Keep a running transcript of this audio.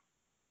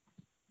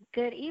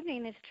Good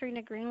evening. It's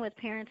Trina Green with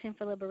Parenting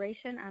for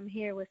Liberation. I'm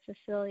here with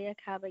Cecilia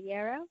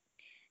Caballero.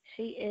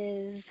 She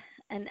is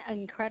an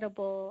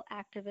incredible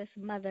activist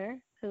mother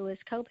who is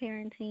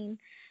co-parenting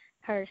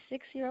her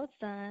 6-year-old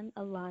son,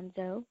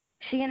 Alonzo.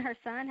 She and her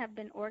son have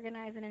been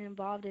organizing and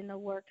involved in the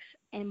works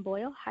in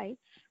Boyle Heights.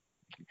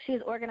 She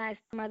has organized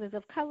mothers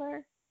of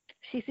color.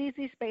 She sees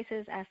these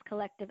spaces as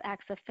collective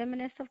acts of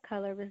feminists of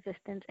color,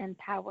 resistance, and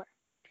power.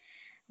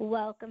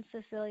 Welcome,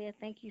 Cecilia.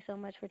 Thank you so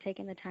much for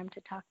taking the time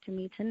to talk to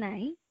me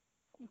tonight.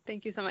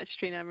 Thank you so much,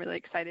 Trina. I'm really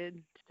excited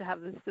to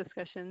have this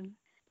discussion.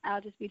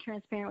 I'll just be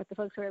transparent with the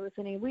folks who are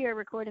listening. We are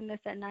recording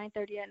this at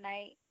 9:30 at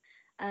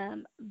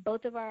night.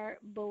 Both of our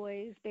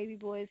boys, baby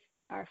boys,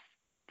 are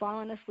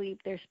falling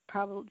asleep.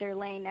 They're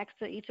laying next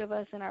to each of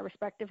us in our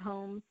respective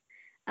homes,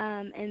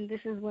 and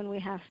this is when we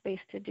have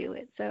space to do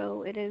it.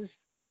 So it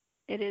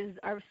is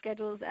our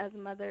schedules as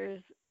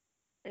mothers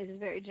is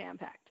very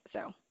jam-packed.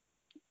 So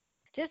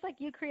just like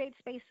you create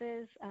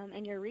spaces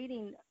in your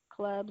reading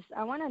clubs,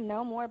 I want to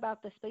know more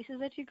about the spaces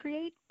that you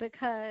create,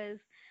 because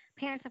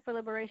Parenting for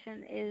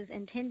Liberation is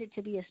intended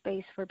to be a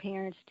space for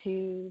parents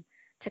to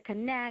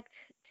connect,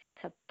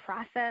 to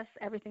process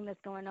everything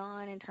that's going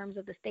on in terms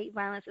of the state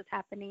violence that's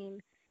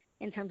happening,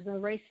 in terms of the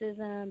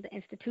racism, the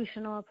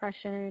institutional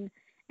oppression,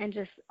 and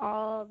just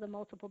all the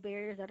multiple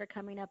barriers that are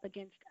coming up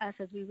against us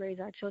as we raise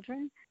our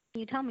children.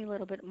 Can you tell me a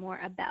little bit more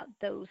about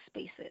those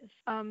spaces?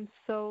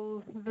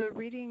 So the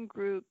reading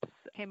groups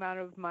came out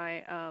of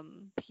my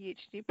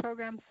PhD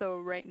program. So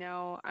right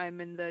now I'm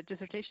in the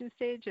dissertation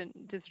stage and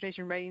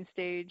dissertation writing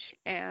stage.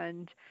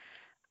 And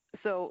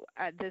so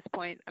at this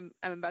point, I'm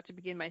about to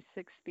begin my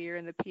 6th year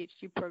in the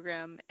PhD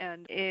program,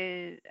 and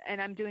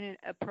I'm doing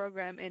a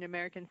program in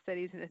American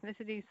Studies and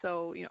Ethnicity.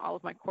 So all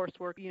of my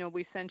coursework,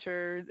 we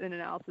center an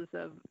analysis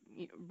of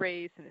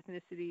race and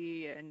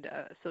ethnicity and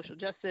social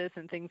justice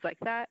and things like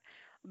that.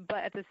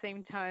 But at the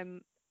same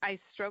time, I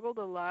struggled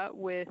a lot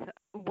with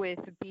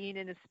being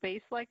in a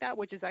space like that,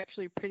 which is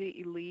actually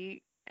pretty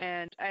elite.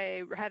 And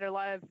I had a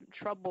lot of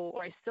trouble,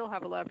 or I still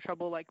have a lot of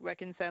trouble, like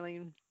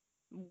reconciling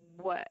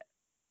what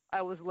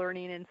I was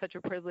learning in such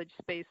a privileged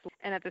space,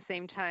 and at the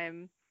same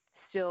time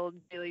still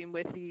dealing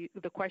with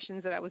the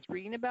questions that I was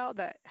reading about,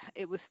 that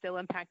it was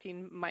still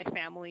impacting my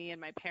family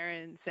and my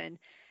parents and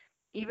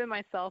even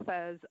myself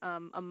as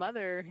a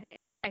mother.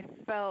 I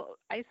felt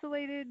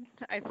isolated.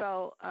 I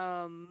felt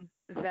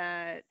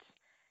that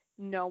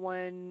no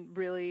one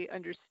really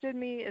understood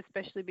me,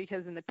 especially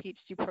because in the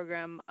PhD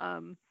program,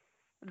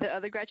 the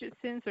other graduate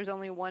students, there's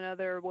only one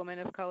other woman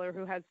of color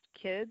who has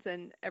kids,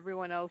 and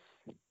everyone else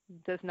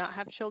does not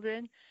have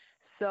children.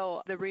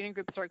 So the reading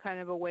groups are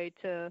kind of a way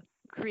to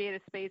create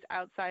a space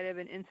outside of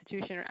an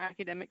institution or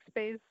academic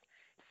space.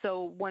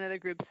 So one of the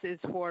groups is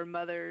for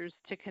mothers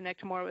to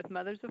connect more with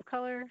mothers of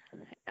color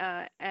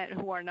and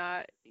who are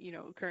not,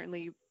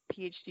 currently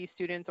PhD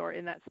students or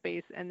in that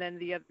space. And then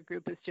the other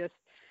group is just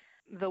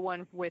the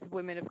one with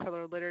women of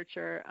color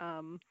literature.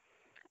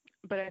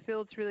 But I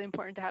feel it's really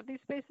important to have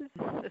these spaces,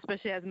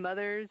 especially as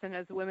mothers and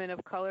as women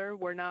of color.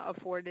 We're not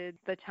afforded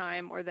the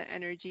time or the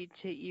energy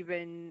to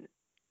even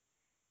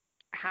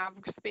have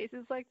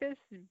spaces like this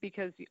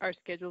because our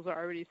schedules are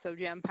already so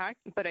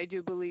jam-packed. But I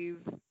do believe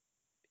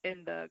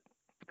in the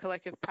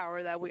collective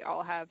power that we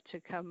all have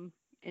to come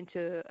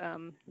into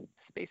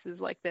spaces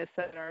like this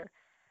that are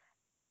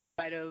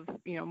outside of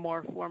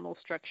more formal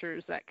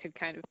structures that could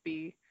kind of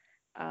be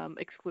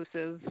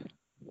exclusive.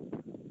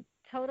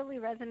 Totally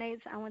resonates.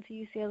 I went to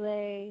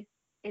UCLA.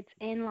 It's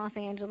in Los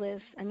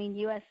Angeles.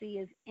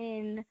 USC is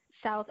in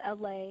South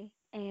LA.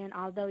 And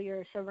although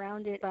you're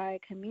surrounded by a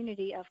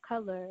community of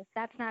color,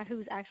 that's not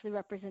who's actually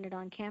represented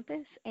on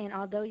campus. And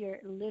although you're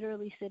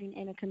literally sitting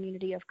in a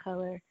community of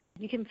color,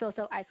 you can feel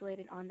so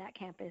isolated on that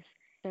campus.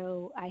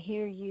 So I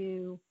hear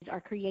you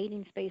are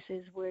creating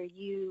spaces where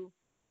you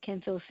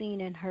can feel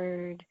seen and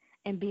heard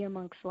and be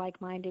amongst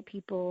like-minded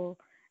people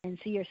and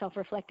see yourself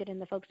reflected in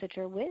the folks that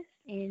you're with,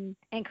 and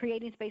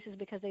creating spaces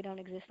because they don't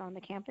exist on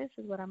the campus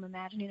is what I'm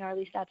imagining, or at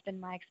least that's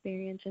been my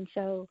experience. And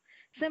so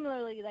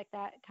similarly, like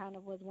that kind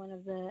of was one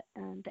of the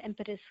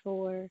impetus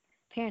for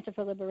Parenting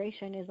for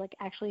Liberation, is like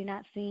actually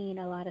not seeing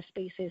a lot of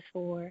spaces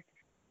for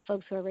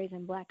folks who are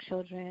raising Black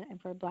children and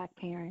for Black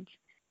parents.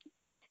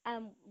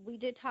 We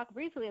did talk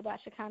briefly about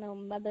Chicano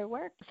Mother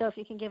Work, so if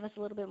you can give us a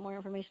little bit more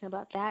information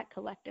about that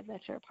collective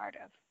that you're a part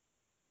of.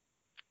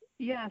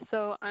 Yeah,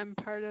 so I'm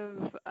part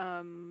of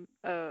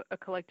a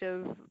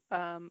collective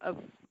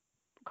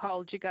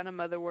called Chicana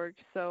Mother Work.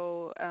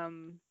 So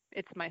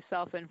it's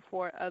myself and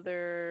 4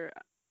 other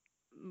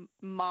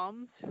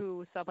moms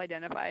who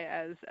self-identify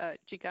as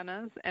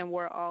Chicanas, and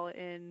we're all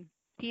in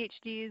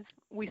PhDs.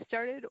 We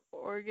started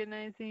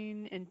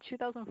organizing in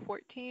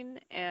 2014,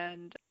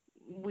 and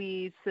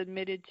we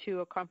submitted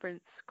to a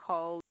conference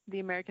called the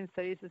American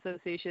Studies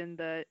Association,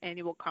 the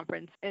annual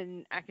conference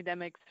in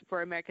academics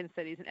for American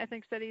Studies and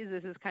Ethnic Studies.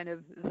 This is kind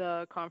of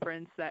the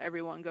conference that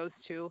everyone goes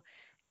to.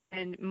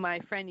 And my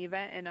friend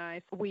Yvette and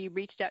I, we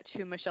reached out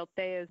to Michelle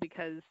Theas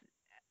because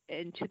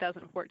in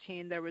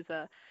 2014 there was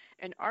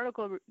an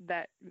article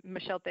that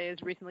Michelle Thea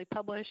has recently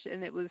published,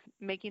 and it was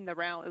making the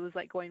round. It was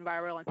like going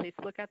viral on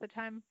Facebook at the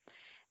time.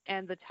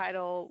 And the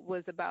title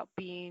was about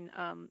being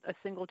a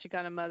single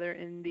Chicana mother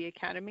in the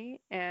academy.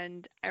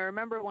 And I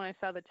remember when I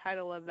saw the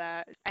title of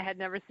that, I had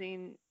never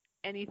seen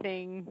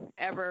anything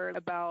ever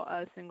about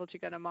a single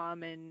Chicana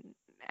mom in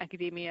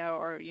academia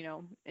or,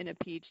 in a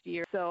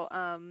PhD. So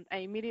I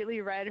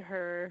immediately read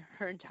her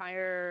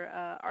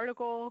entire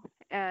article,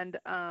 and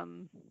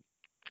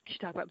she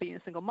talked about being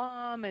a single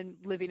mom and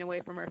living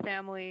away from her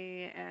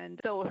family. And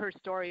so her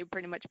story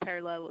pretty much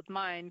paralleled with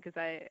mine because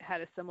I had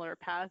a similar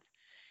path.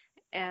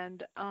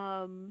 And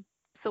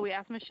so we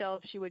asked Michelle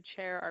if she would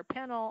chair our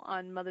panel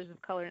on mothers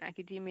of color in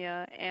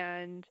academia,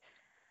 and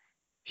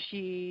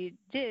she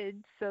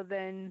did. So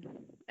then,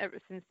 ever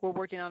since, we're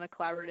working on a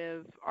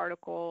collaborative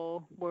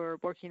article. We're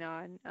working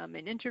on an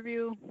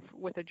interview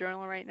with a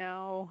journal right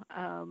now.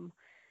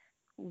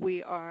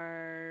 We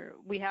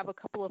have a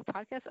couple of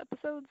podcast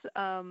episodes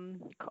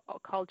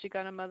called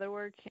Chicana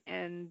Motherwork,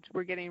 and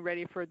we're getting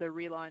ready for the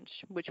relaunch,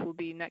 which will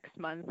be next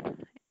month.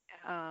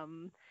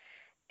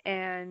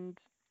 And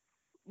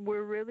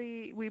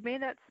we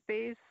made that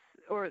space,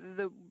 or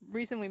the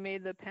reason we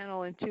made the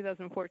panel in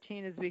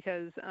 2014 is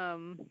because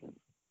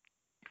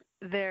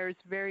there's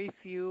very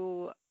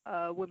few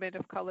women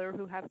of color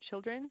who have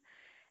children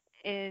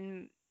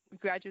in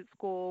graduate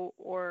school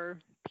or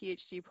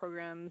PhD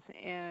programs,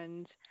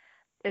 and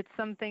it's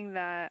something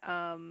that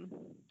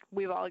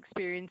we've all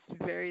experienced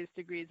various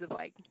degrees of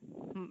like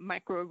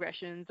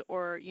microaggressions,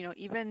 or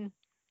even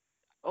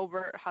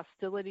overt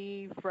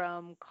hostility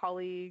from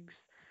colleagues,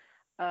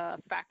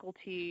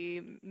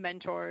 faculty,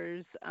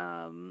 mentors.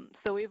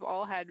 So we've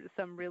all had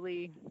some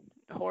really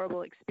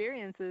horrible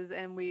experiences,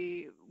 and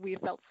we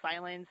felt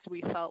silenced.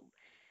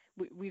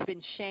 We've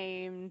been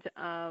shamed.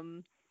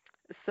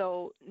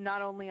 So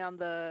not only on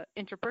the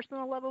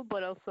interpersonal level,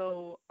 but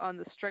also on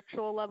the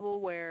structural level,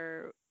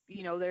 where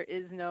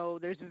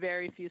there's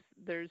very few,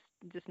 there's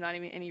just not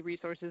even any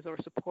resources or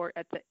support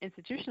at the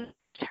institution,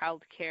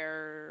 child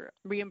care,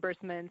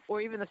 reimbursements, or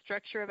even the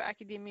structure of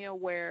academia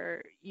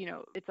where,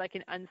 it's like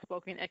an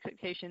unspoken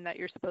expectation that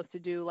you're supposed to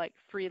do like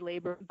free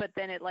labor, but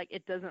then it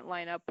doesn't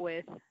line up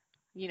with,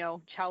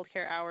 child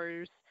care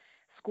hours,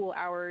 school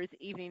hours,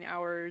 evening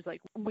hours.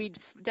 Like, we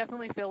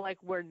definitely feel like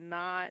we're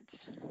not,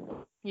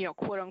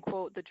 quote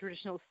unquote, the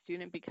traditional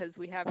student because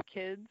we have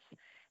kids.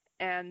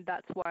 And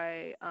that's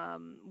why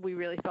we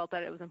really felt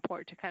that it was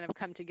important to kind of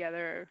come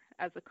together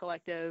as a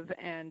collective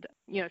and,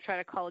 try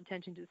to call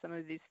attention to some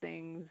of these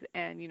things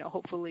and,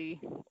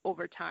 hopefully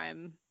over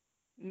time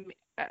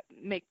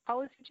make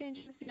policy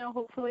changes,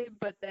 hopefully,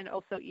 but then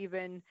also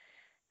even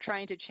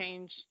trying to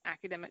change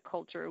academic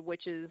culture,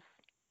 which is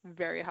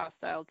very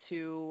hostile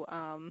to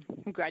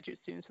graduate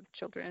students with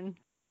children.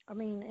 I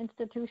mean,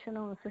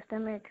 institutional and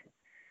systemic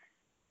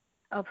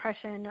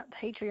oppression,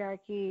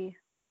 patriarchy,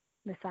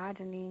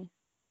 misogyny,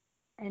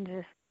 and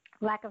just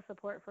lack of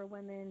support for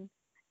women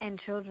and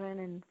children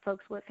and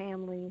folks with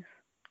families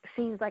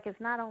seems like it's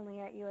not only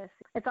at USC.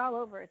 It's all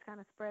over. It's kind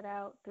of spread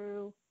out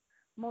through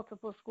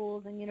multiple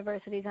schools and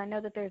universities. I know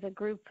that there's a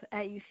group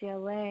at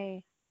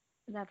UCLA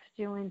that's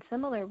doing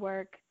similar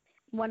work.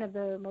 One of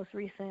the most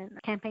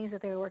recent campaigns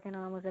that they were working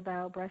on was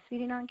about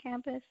breastfeeding on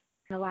campus,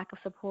 and the lack of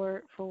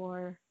support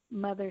for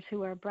mothers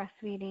who are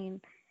breastfeeding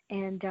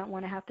and don't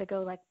want to have to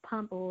go like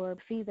pump or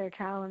feed their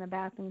child in a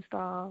bathroom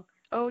stall.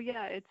 Oh,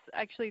 yeah, it's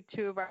actually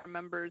two of our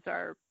members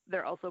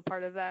they're also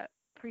part of that.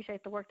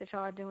 Appreciate the work that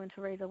y'all are doing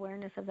to raise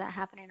awareness of that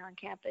happening on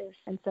campus.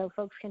 And so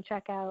folks can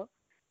check out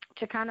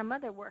Chicana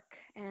Motherwork.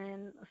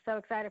 And so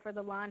excited for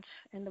the launch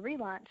and the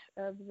relaunch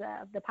of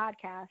the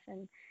podcast,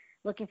 and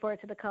looking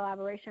forward to the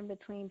collaboration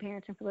between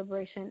Parenting for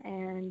Liberation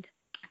and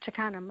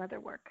Chicana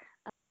Motherwork.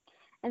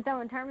 And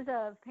so in terms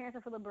of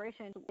Parenting for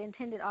Liberation, the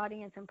intended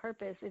audience and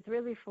purpose is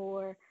really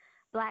for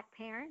Black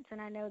parents. And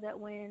I know that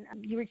when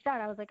you reached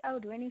out, I was like, oh,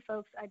 do any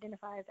folks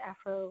identify as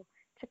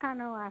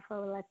Afro-Chicano,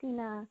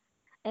 Afro-Latina?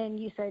 And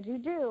you said you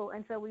do.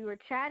 And so we were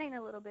chatting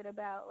a little bit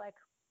about, like,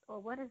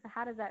 well,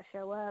 how does that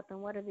show up,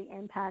 and what are the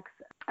impacts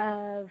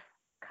of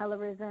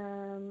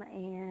colorism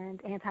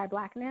and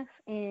anti-Blackness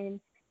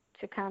in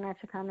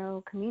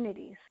Chicano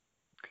communities?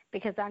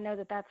 Because I know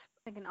that that's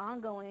like an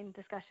ongoing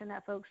discussion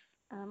that folks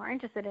are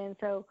interested in.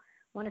 So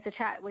wanted to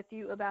chat with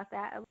you about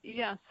that.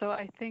 Yeah, so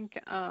I think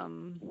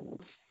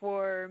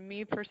for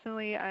me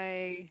personally,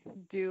 I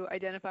do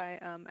identify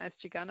as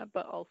Chicana,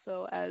 but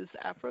also as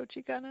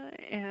Afro-Chicana,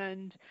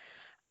 and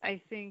I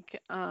think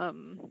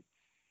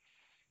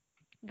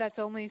that's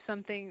only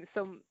something,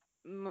 so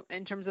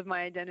in terms of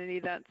my identity,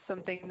 that's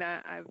something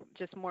that I've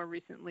just more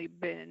recently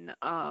been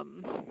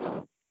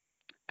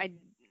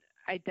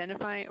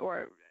identifying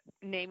or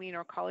naming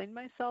or calling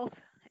myself.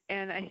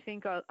 And I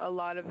think a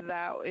lot of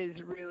that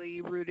is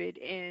really rooted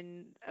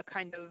in a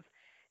kind of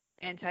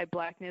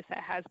anti-Blackness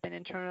that has been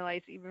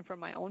internalized even from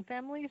my own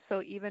family.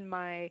 So even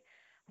my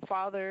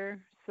father,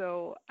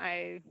 so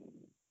I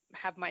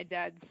have my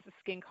dad's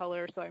skin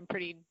color, so I'm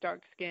pretty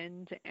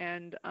dark-skinned,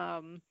 and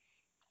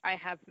I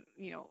have,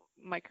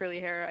 my curly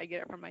hair, I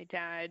get it from my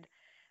dad.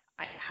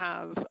 I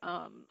have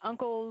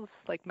uncles,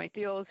 like my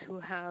tios, who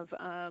have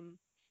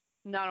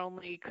not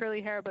only curly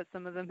hair, but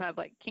some of them have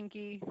like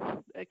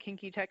a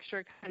kinky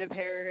texture kind of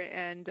hair,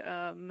 and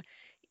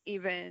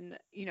even,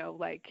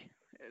 like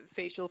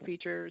facial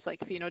features, like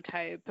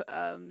phenotype.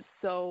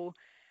 So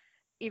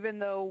even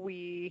though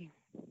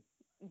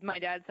my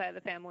dad's side of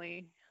the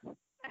family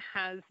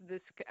has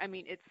this, I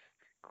mean, it's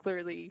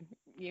clearly,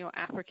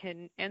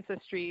 African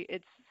ancestry.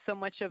 It's so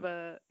much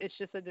it's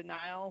just a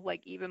denial.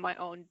 Like even my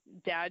own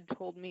dad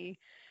told me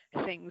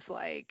things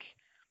like,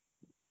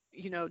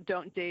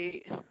 don't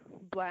date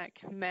black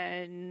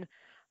men,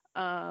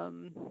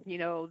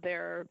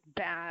 they're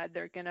bad,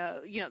 they're gonna,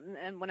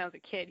 and when I was a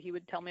kid, he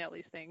would tell me all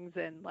these things,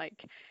 and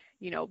like,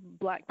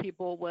 black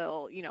people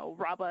will,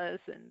 rob us,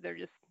 and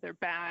they're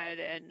bad,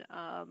 and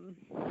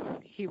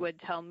he would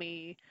tell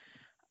me,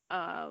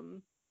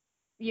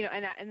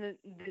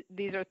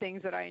 these are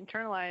things that I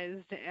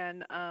internalized,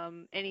 and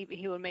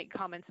he would make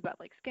comments about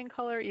like skin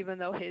color, even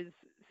though his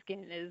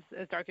skin is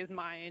as dark as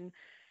mine,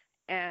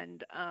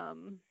 and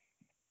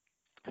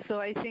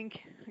so I think,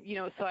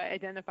 so I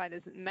identified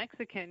as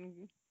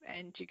Mexican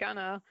and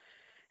Chicana,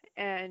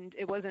 and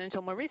it wasn't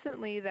until more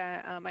recently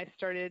that I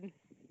started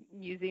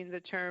using the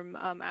term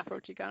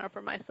Afro-Chicana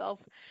for myself.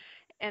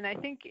 And I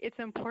think it's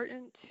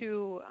important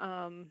to,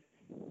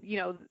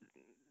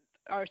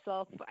 our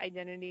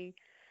self-identity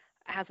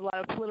has a lot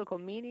of political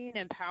meaning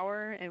and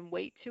power and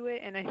weight to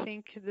it. And I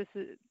think this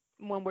is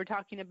when we're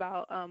talking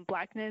about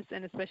blackness,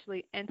 and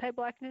especially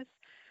anti-blackness,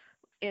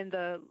 in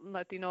the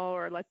Latino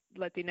or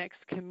Latinx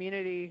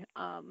community,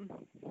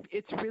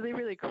 it's really,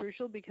 really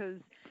crucial because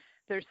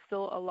there's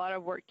still a lot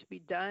of work to be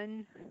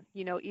done,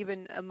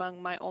 even among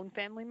my own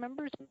family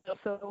members, but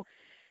also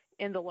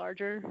in the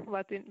larger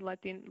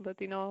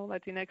Latino,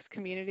 Latinx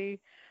community.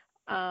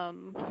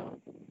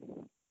 So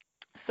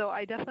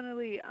I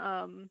definitely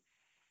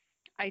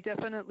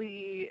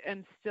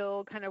am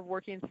still kind of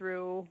working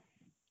through,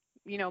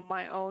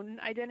 my own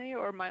identity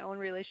or my own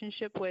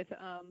relationship with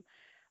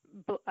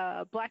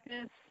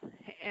blackness,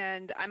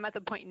 and I'm at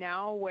the point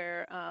now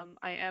where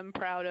I am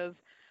proud of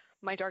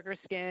my darker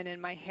skin and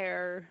my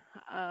hair,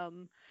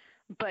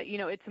 but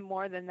it's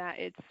more than that.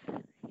 It's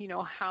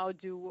how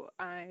through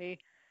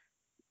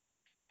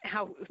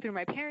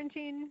my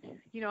parenting,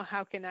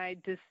 how can I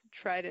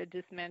try to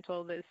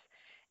dismantle this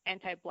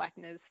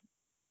anti-blackness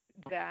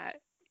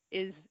that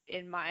is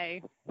in my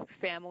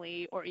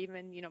family or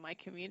even my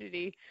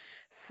community.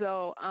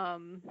 So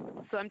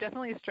so I'm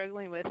definitely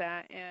struggling with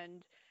that,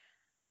 and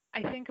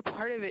I think a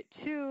part of it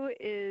too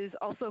is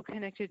also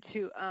connected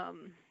to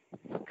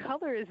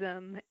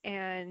colorism,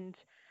 and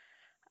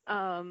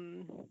I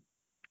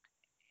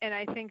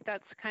think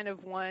that's kind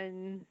of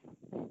one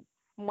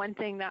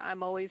thing that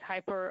I'm always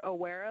hyper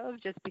aware of,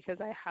 just because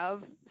I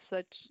have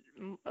such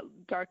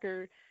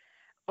darker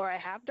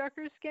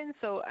skin.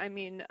 So I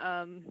mean,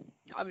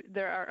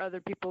 there are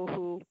other people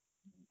who,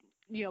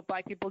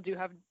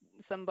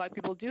 some black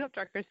people do have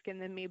darker skin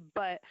than me,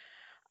 but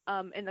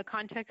in the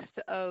context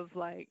of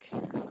like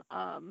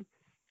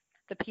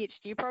the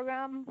PhD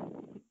program,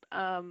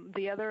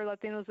 the other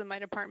Latinos in my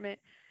department,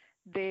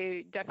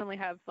 they definitely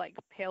have like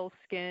pale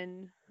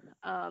skin,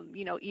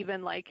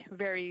 even like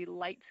very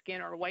light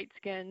skin or white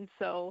skin.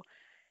 So,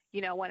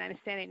 when I'm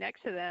standing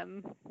next to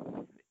them,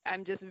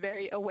 I'm just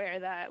very aware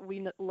that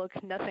we look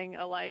nothing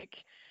alike.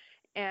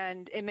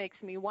 And it makes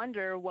me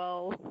wonder,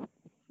 well,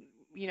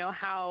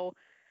 how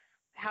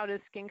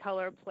does skin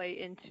color play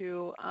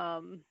into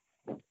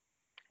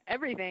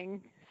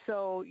everything?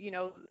 So,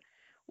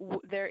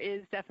 there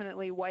is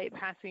definitely white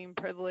passing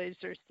privilege.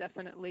 There's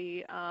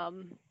definitely,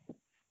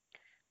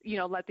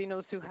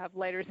 Latinos who have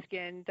lighter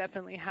skin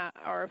definitely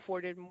are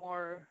afforded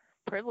more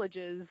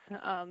privileges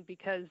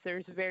because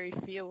there's very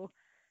few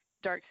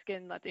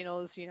dark-skinned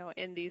Latinos,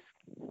 in these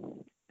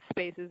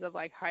spaces of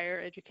like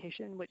higher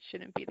education, which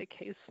shouldn't be the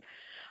case.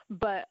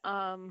 But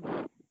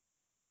so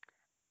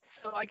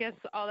I guess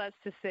all that's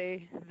to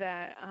say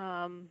that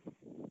I'm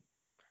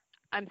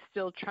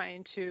still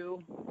trying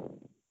to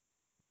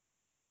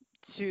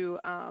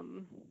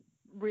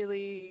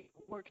really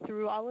work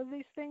through all of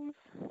these things.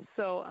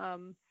 So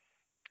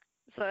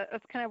so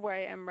that's kind of where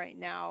I am right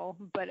now.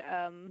 But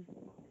I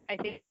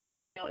think,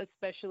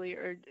 especially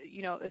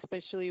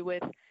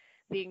with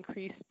the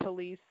increased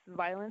police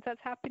violence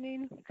that's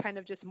happening, kind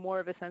of just more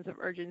of a sense of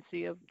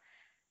urgency of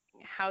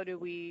how do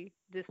we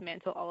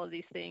dismantle all of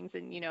these things.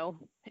 And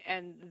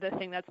and the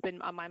thing that's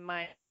been on my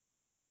mind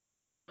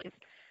is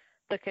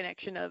the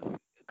connection of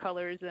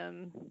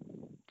colorism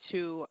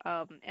to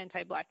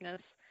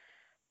anti-blackness.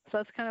 So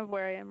that's kind of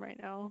where I am right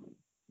now.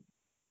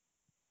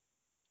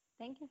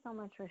 Thank you so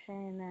much for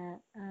sharing that,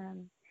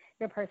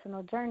 your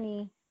personal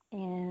journey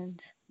and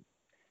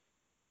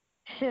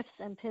shifts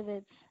and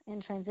pivots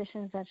and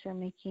transitions that you're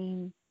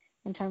making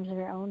in terms of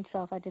your own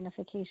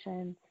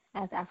self-identification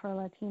as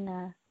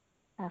Afro-Latina,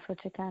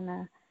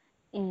 Afro-Chicana,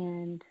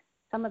 and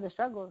some of the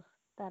struggles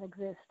that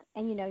exist.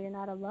 And, you're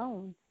not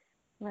alone,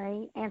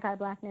 right?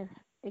 Anti-Blackness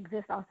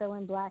exists also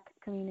in Black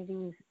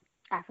communities,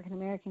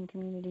 African-American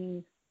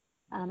communities,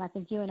 I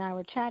think you and I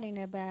were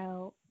chatting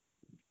about,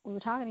 we were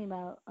talking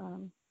about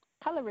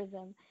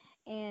colorism,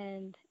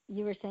 and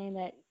you were saying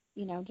that,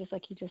 just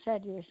like you just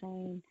said, you were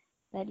saying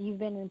that you've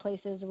been in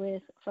places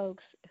with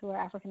folks who are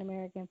African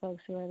American,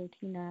 folks who are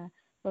Latina,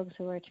 folks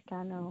who are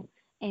Chicano,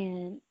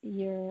 and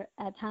you're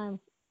at times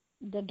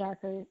the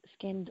darker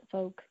skinned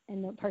folk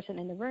and the person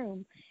in the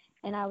room.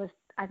 And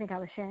I think I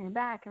was sharing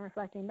back and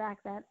reflecting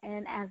back that,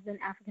 and as an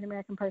African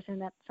American person,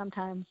 that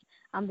sometimes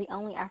I'm the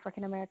only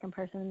African American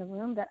person in the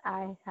room, that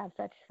I have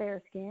such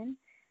fair skin,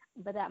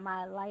 but that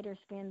my lighter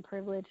skin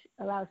privilege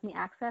allows me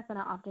access. And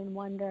I often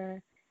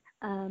wonder,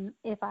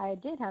 if I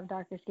did have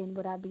darker skin,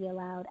 would I be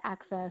allowed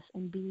access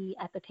and be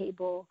at the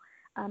table?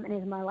 And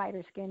is my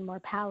lighter skin more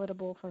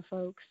palatable for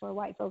folks, for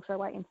white folks or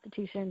white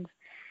institutions?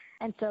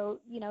 And so,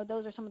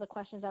 those are some of the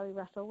questions that we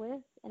wrestle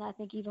with. And I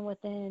think even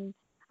within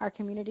our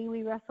community,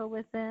 we wrestle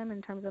with them.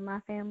 In terms of my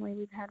family,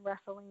 we've had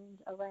wrestlings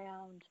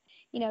around,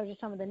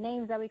 just some of the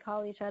names that we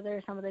call each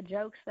other, some of the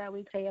jokes that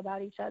we say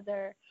about each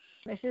other.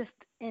 It's just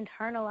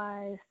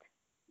internalized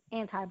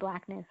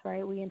anti-Blackness,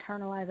 right? We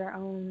internalize our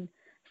own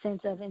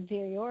sense of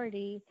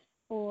inferiority,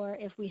 or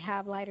if we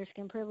have lighter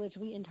skin privilege,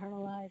 we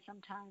internalize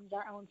sometimes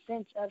our own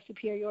sense of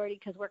superiority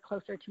because we're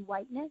closer to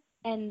whiteness.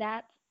 And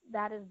that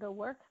is the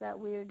work that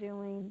we're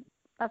doing.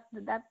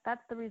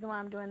 That's the reason why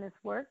I'm doing this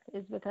work,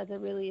 is because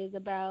it really is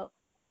about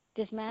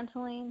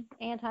dismantling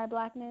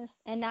anti-Blackness,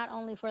 and not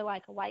only for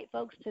like white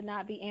folks to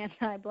not be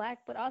anti-Black,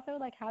 but also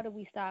like how do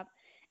we stop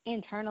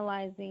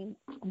internalizing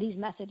these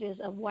messages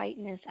of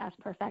whiteness as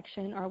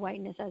perfection or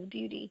whiteness as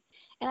beauty.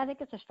 And I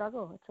think it's a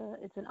struggle.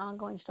 It's an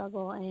ongoing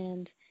struggle.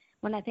 And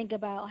when I think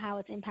about how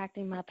it's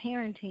impacting my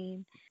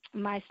parenting,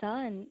 my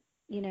son,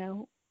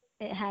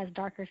 it has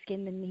darker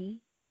skin than me,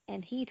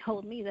 and he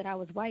told me that I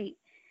was white.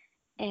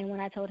 And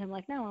when I told him,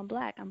 like, no, I'm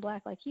black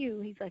like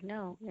you, he's like,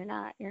 no, you're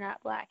not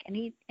black.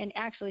 And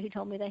actually he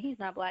told me that he's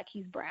not black,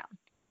 he's brown,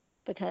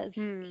 because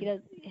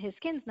his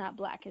skin's not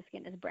black, his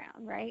skin is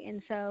brown, right?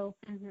 And so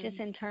just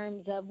in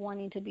terms of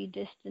wanting to be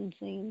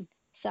distancing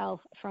self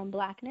from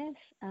Blackness,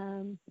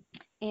 and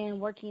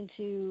working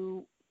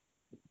to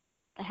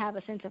have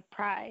a sense of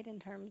pride in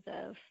terms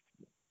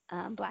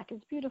of Black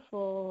is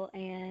beautiful,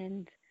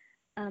 and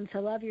to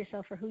love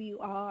yourself for who you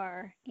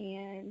are,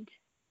 and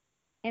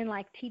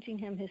like teaching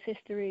him his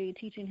history,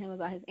 teaching him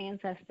about his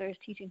ancestors,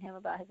 teaching him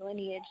about his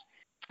lineage.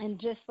 And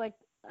just like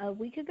a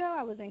week ago,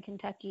 I was in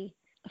Kentucky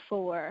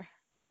for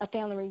a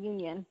family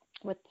reunion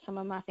with some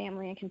of my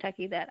family in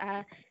Kentucky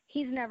that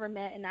he's never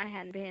met, and I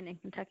hadn't been in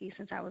Kentucky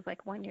since I was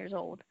like 1 year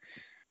old.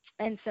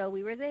 And so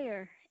we were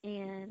there,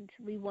 and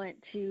we went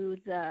to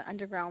the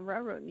Underground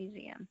Railroad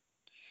Museum.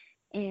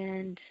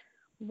 And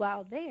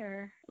while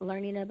there,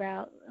 learning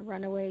about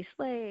runaway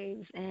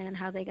slaves and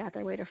how they got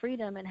their way to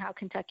freedom, and how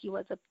Kentucky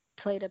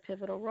played a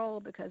pivotal role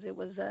because it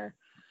was the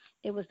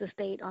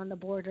state on the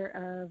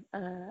border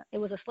of it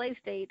was a slave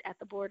state at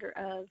the border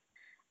of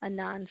a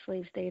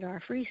non-slave state or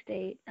a free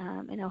state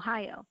in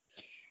Ohio.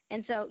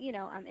 And so,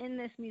 I'm in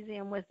this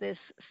museum with this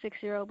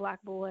 6-year-old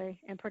Black boy,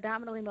 and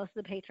predominantly most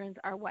of the patrons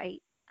are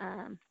white.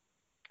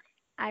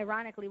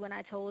 Ironically, when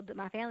I told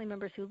my family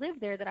members who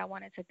lived there that I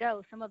wanted to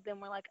go, some of them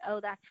were like, oh,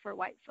 that's for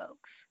white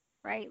folks,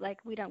 right? Like,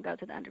 we don't go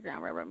to the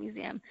Underground Railroad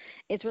Museum.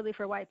 It's really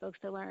for white folks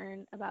to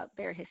learn about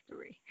their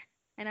history.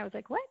 And I was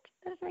like, what?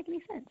 That doesn't make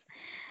any sense.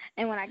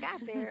 And when I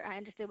got there, I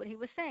understood what he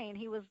was saying.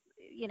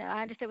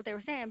 I understood what they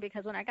were saying,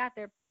 because when I got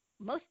there,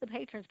 most of the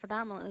patrons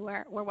predominantly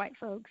were white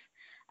folks.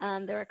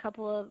 There were a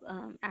couple of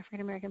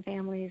African-American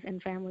families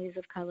and families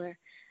of color,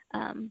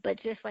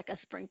 but just like a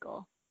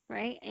sprinkle,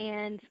 right?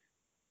 And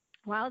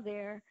while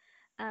there,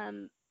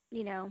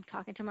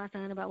 talking to my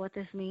son about what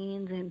this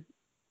means, and,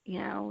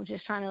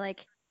 just trying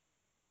to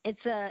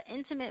it's an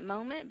intimate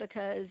moment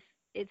because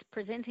it's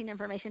presenting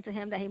information to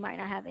him that he might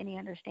not have any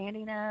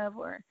understanding of,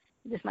 or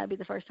this might be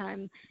the first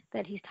time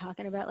that he's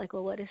talking about,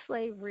 well, what is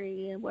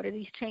slavery, and what are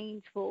these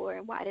chains for,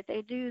 and why did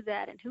they do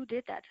that, and who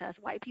did that to us?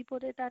 White people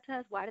did that to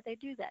us. Why did they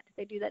do that? Did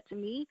they do that to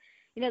me?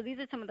 These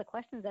are some of the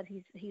questions that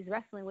he's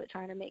wrestling with,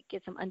 trying to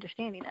get some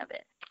understanding of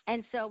it.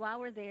 And so while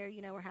we're there,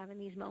 we're having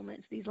these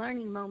moments, these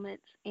learning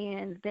moments,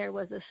 and there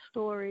was a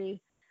story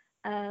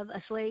of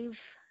a slave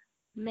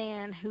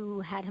man who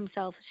had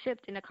himself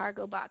shipped in a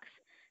cargo box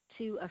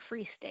to a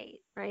free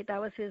state, right? That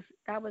was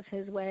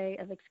his way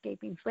of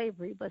escaping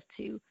slavery, was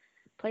to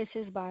place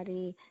his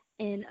body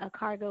in a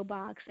cargo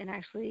box and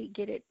actually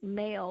get it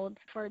mailed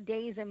for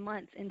days and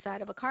months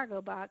inside of a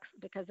cargo box,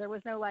 because there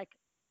was no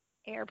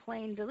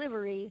airplane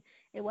delivery.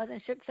 It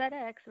wasn't shipped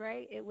FedEx,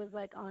 right? It was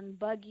on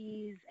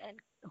buggies and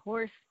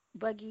horse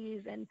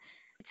buggies, and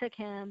it took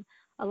him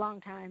a long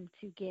time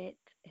to get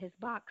his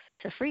box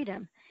to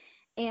freedom.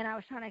 And I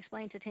was trying to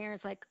explain to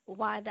Terrence,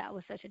 why that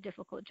was such a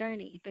difficult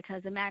journey,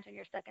 because imagine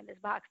you're stuck in this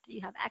box. Do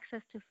you have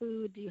access to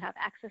food? Do you have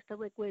access to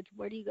liquids?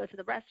 Where do you go to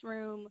the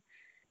restroom?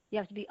 You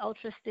have to be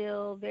ultra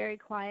still, very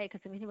quiet,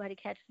 because if anybody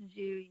catches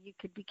you, you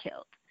could be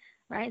killed,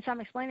 right? So I'm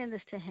explaining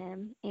this to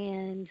him,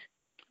 and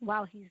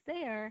while he's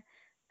there,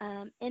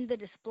 in the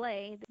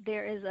display,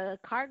 there is a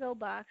cargo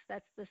box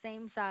that's the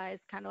same size,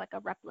 kind of like a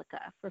replica,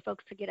 for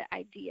folks to get an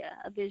idea,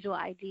 a visual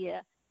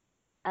idea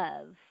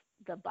of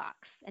the box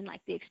and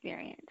like the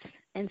experience.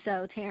 And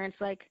so Terrence,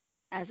 like,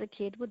 as a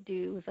kid would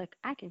do, was like,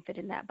 I can fit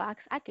in that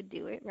box. I could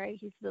do it, right?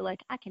 He's the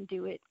like, I can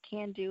do it,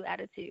 can do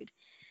attitude.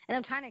 And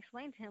I'm trying to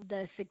explain to him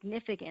the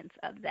significance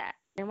of that.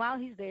 And while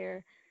he's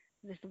there,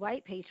 this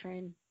white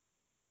patron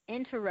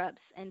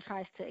interrupts and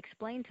tries to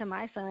explain to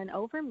my son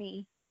over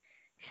me.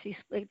 She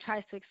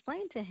tries to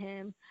explain to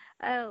him,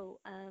 oh,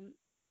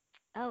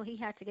 he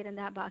had to get in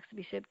that box to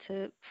be shipped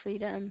to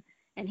Freedom,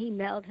 and he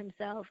mailed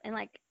himself. And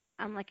like,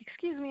 I'm like,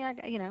 excuse me,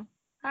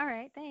 all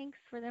right, thanks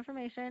for the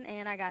information,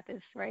 and I got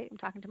this, right? I'm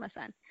talking to my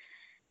son.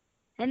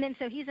 And then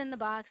so he's in the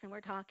box, and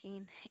we're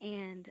talking,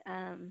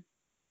 and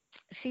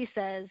she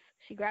says,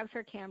 she grabs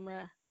her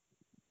camera.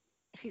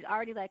 She's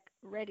already, like,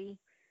 ready,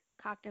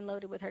 cocked and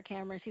loaded with her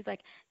camera. She's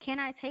like, can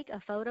I take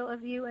a photo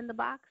of you in the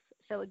box?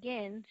 So,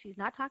 again, she's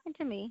not talking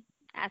to me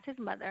as his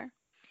mother.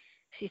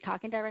 She's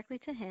talking directly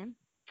to him.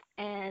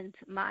 And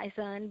my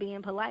son,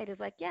 being polite, is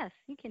like, yes,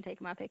 you can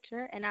take my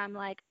picture. And I'm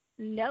like,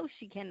 no,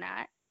 she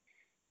cannot.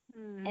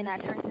 And I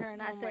turn to her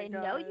and I say,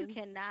 no, you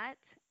cannot.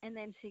 And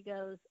then she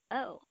goes,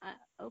 oh,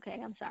 okay,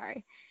 I'm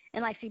sorry.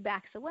 And, like, she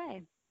backs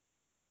away.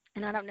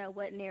 And I don't know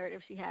what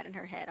narrative she had in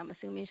her head. I'm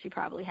assuming she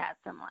probably had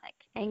some, like,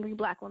 angry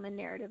black woman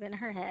narrative in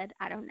her head.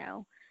 I don't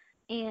know.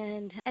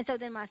 And so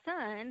then my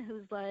son,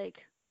 who's like,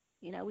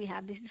 you know, we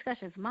have these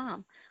discussions.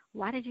 Mom,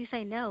 why did you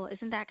say no?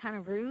 Isn't that kind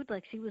of rude?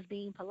 Like, she was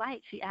being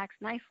polite. She asked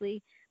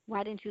nicely.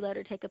 Why didn't you let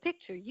her take a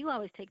picture? You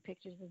always take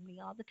pictures of me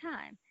all the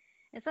time.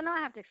 And so now I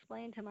have to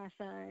explain to my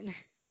son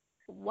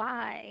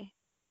why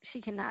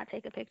she cannot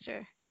take a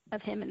picture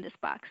of him in this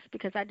box,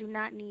 because I do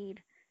not need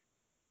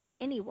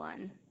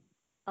anyone,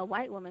 a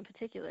white woman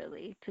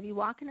particularly, to be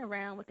walking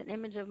around with an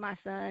image of my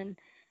son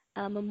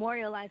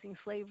memorializing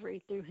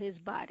slavery through his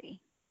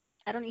body.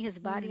 I don't need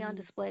his body on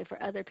display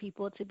for other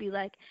people to be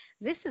like,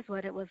 this is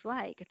what it was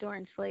like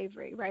during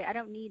slavery, right? I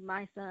don't need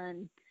my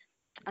son.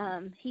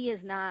 He is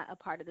not a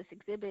part of this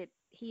exhibit.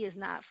 He is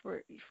not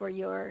for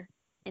your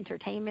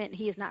entertainment.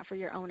 He is not for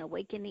your own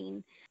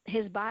awakening.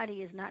 His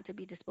body is not to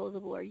be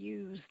disposable or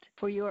used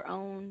for your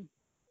own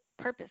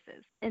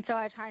purposes. And so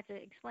I tried to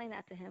explain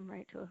that to him,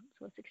 right, to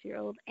a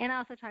 6-year-old. And I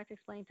also tried to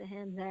explain to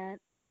him that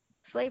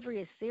slavery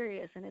is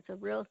serious and it's a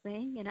real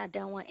thing, and I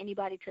don't want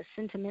anybody to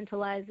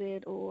sentimentalize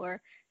it or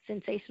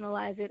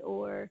sensationalize it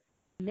or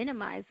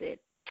minimize it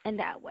in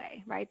that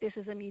way, right? This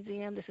is a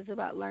museum. This is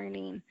about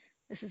learning.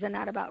 This is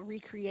not about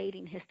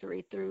recreating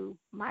history through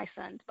my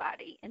son's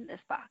body in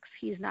this box.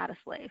 He's not a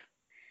slave.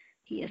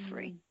 He is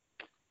free.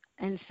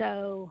 And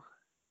so,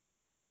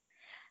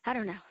 I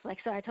don't know. Like,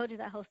 so I told you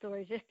that whole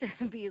story just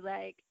to be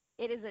like,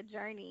 it is a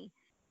journey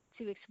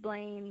to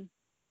explain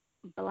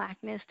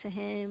blackness to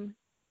him,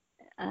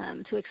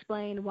 to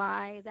explain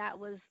why that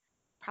was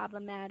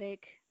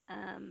problematic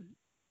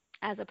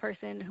as a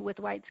person with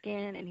white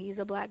skin, and he's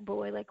a black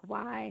boy, like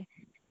why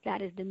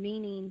that is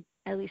demeaning,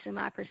 at least in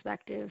my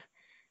perspective.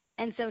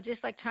 And so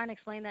just like trying to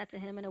explain that to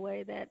him in a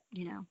way that,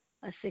 you know,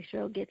 a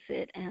 6-year-old gets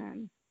it.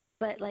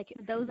 But like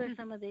those are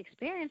some of the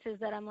experiences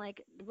that I'm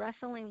like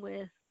wrestling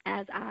with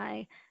as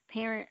I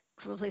parent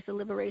from a place of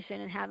liberation,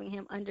 and having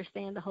him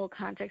understand the whole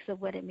context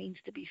of what it means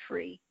to be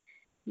free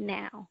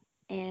now,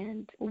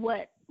 and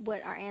what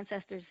our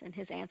ancestors and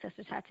his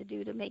ancestors had to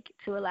do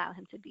to allow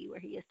him to be where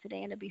he is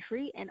today and to be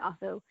free, and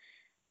also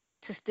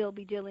to still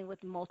be dealing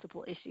with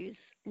multiple issues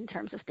in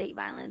terms of state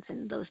violence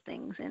and those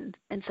things. And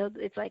so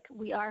it's like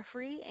we are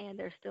free, and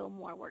there's still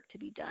more work to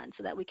be done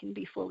so that we can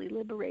be fully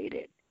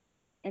liberated.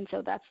 And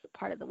so that's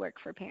part of the work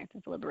for Parents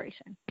for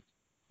Liberation.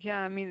 Yeah,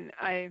 I mean,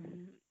 I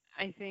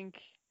think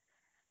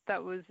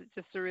that was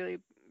just a really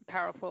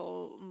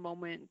powerful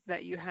moment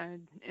that you had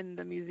in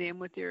the museum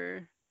with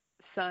your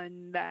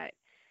son, that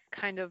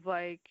kind of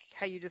like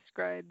how you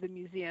described the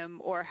museum,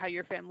 or how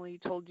your family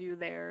told you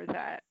there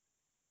that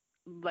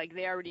like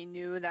they already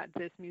knew that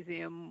this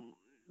museum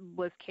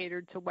was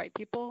catered to white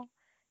people,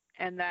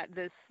 and that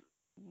this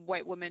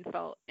white woman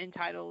felt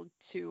entitled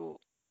to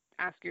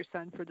ask your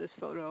son for this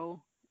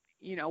photo,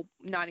 you know,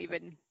 not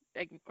even,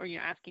 or, you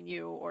know, asking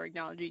you or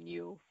acknowledging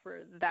you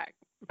for that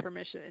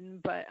permission,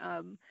 but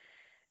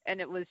and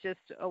it was just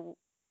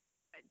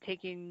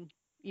taking,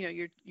 you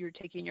know, you're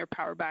taking your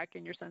power back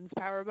and your son's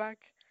power back,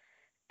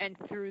 and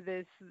through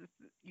this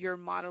you're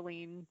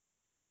modeling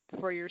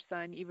for your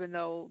son, even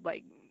though,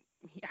 like,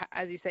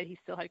 as you said, he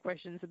still had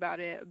questions about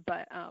it,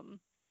 but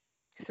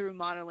through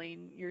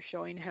modeling, you're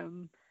showing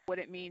him what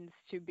it means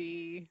to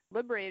be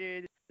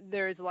liberated.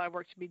 There is a lot of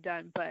work to be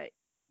done, but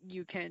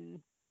you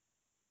can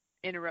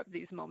interrupt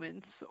these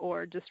moments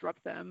or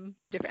disrupt them,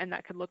 and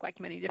that could look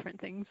like many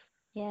different things.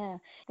 Yeah,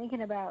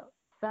 thinking about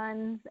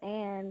sons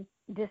and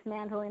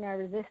dismantling or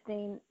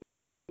resisting,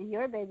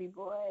 your baby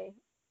boy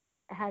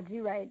had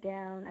you write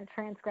down and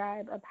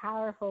transcribe a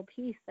powerful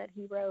piece that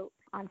he wrote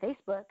on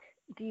Facebook.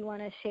 Do you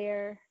want to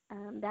share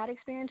that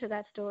experience or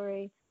that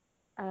story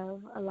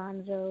of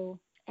Alonzo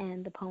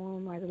and the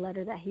poem or the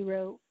letter that he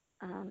wrote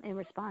in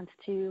response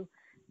to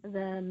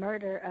the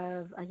murder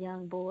of a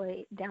young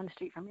boy down the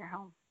street from your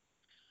home.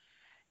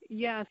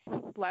 Yes,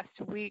 last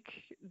week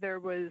there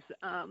was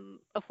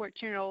a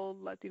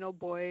 14-year-old Latino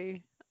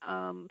boy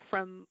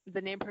from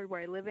the neighborhood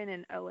where I live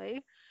in LA,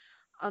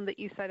 on the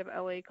east side of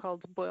LA,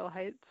 called Boyle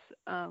Heights.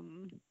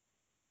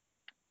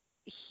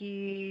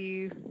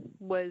 He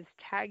was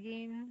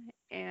tagging,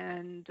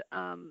 and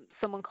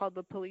someone called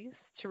the police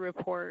to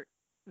report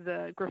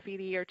the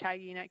graffiti or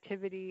tagging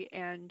activity.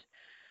 And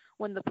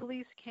when the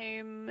police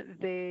came,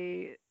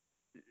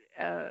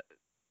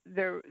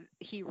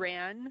 he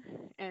ran,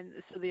 and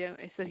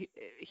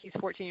he's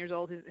 14 years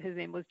old. His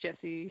name was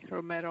Jesse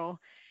Romero,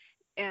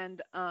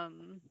 and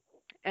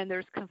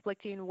there's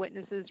conflicting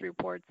witnesses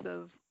reports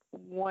of,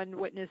 one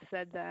witness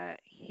said that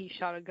he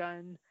shot a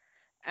gun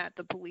at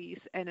the police,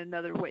 and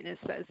another witness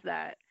says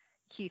that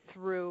he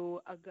threw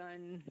a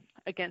gun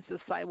against the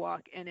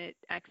sidewalk and it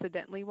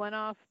accidentally went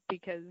off,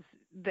 because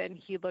then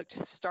he looked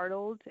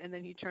startled and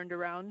then he turned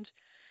around,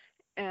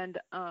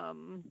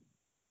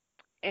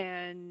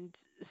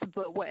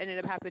 but what ended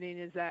up happening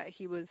is that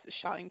he was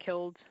shot and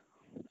killed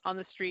on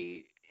the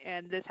street,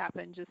 and this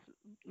happened just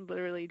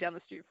literally down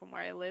the street from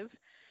where I live.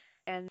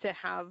 And to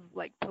have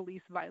like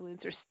police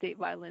violence or state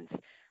violence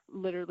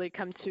literally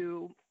come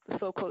to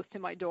so close to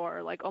my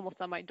door, like almost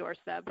on my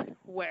doorstep,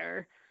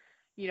 where,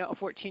 you know, a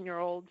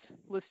 14-year-old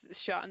was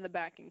shot in the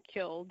back and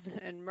killed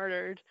and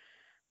murdered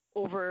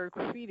over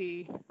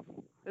graffiti,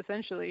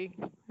 essentially.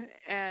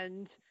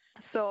 And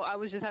so I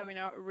was just having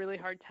a really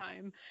hard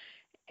time.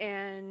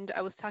 And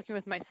I was talking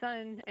with my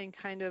son and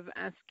kind of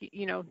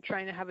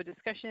trying to have a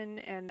discussion.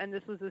 And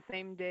this was the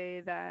same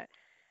day that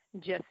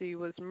Jesse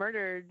was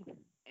murdered.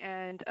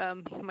 And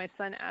my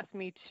son asked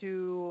me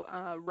to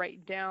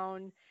write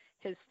down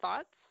his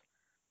thoughts,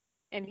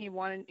 and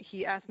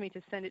he asked me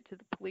to send it to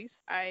the police.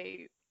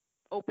 I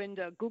opened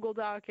a Google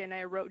Doc and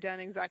I wrote down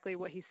exactly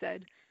what he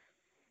said.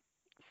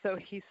 So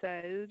he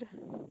said,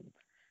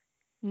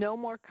 "No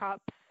more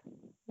cops.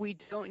 We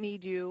don't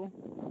need you.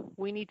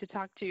 We need to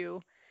talk to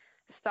you.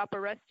 Stop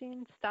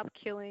arresting, stop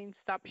killing,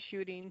 stop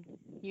shooting.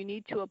 You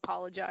need to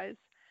apologize.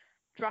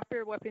 Drop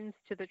your weapons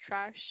to the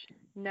trash.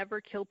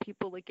 Never kill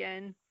people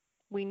again.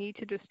 We need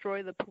to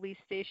destroy the police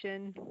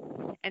station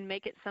and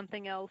make it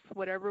something else,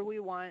 whatever we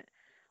want,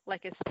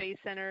 like a space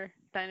center,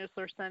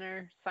 dinosaur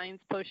center,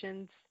 science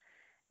potions.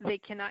 They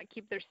cannot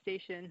keep their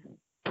station.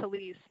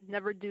 Police,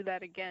 never do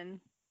that again."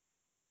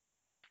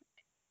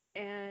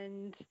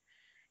 And,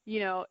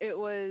 it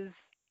was,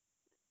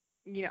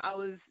 I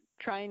was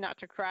trying not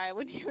to cry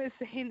when he was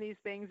saying these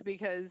things,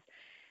 because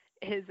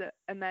his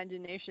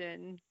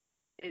imagination,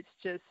 it's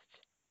just,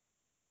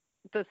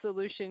 the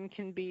solution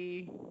can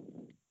be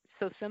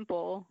so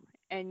simple,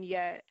 and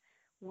yet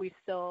we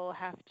still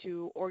have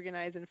to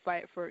organize and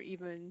fight for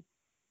even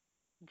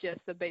just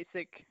the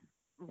basic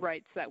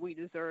rights that we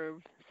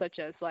deserve, such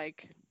as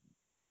like,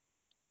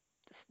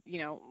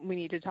 we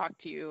need to talk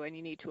to you and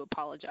you need to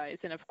apologize.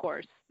 And of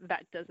course,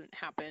 that doesn't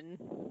happen.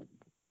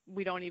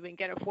 We don't even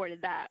get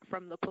afforded that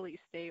from the police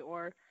state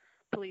or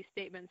police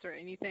statements or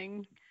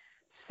anything.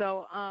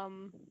 So I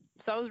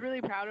was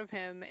really proud of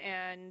him,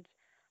 and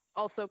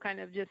also kind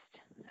of just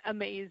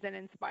amazed and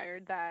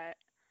inspired that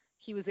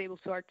he was able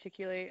to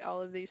articulate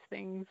all of these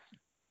things.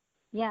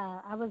 Yeah,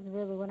 I was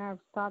really, when I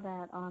saw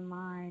that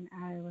online,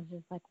 I was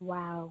just like,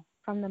 wow,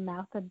 from the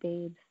mouth of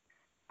babes,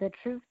 the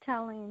truth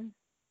telling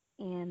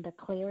and the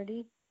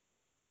clarity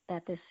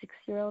that this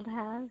 6-year-old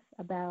has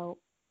about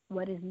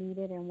what is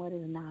needed and what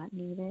is not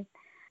needed,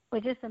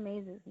 it just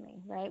amazes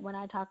me, right? When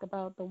I talk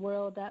about the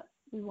world that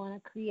we want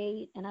to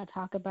create and I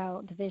talk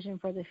about the vision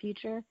for the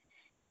future,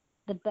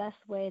 the best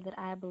way that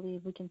I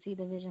believe we can see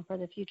the vision for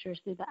the future is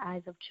through the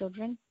eyes of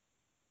children,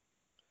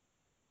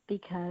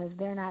 because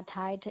they're not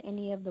tied to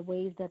any of the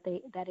ways that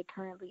it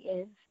currently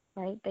is,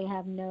 right? They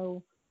have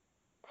no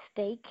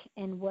stake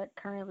in what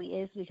currently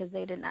is because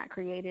they did not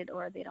create it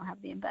or they don't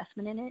have the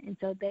investment in it. And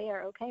so they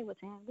are okay with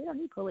saying, we don't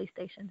need police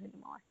stations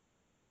anymore.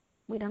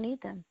 We don't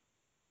need them.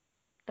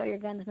 Throw your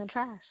guns in the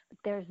trash.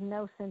 There's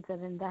no sense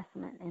of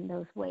investment in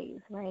those ways,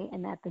 right?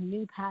 And that the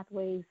new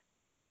pathways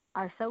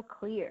are so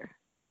clear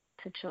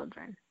to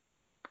children.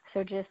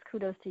 So just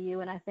kudos to you.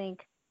 And I think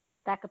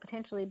that could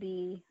potentially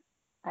be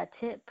a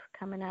tip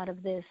coming out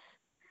of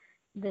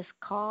this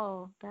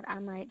call that I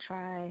might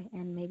try,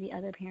 and maybe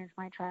other parents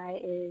might try,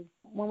 is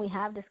when we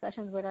have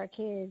discussions with our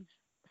kids,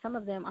 some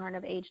of them aren't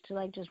of age to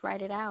like just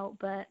write it out,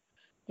 but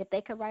if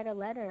they could write a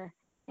letter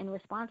in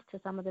response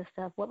to some of this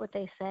stuff, what would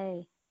they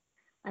say?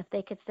 If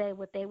they could say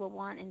what they would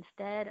want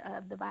instead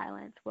of the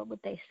violence, what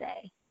would they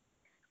say?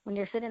 When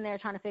you're sitting there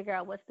trying to figure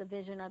out what's the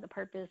vision or the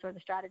purpose or the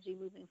strategy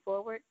moving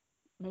forward,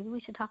 maybe we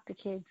should talk to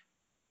kids.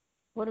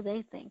 What do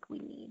they think we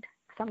need?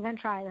 So I'm going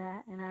to try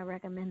that, and I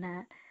recommend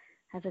that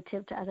as a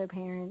tip to other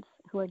parents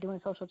who are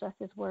doing social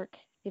justice work.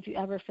 If you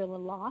ever feel a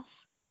loss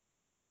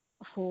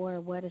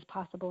for what is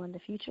possible in the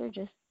future,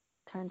 just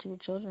turn to your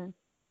children.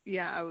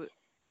 Yeah,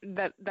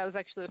 that was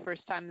actually the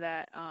first time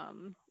that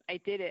I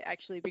did it,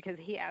 actually, because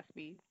he asked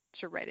me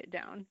to write it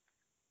down.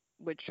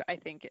 which I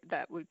think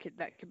that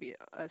could be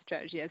a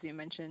strategy, as you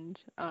mentioned,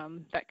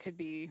 that could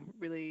be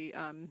really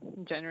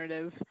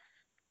generative.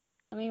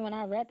 I mean, when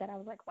I read that, I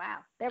was like, wow,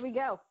 there we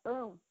go.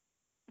 Boom.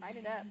 Write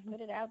it up.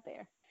 Put it out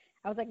there.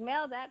 I was like,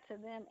 mail that to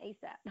them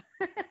ASAP.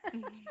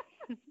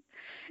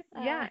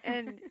 Yeah,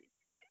 and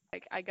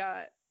like I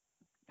got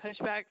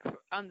pushback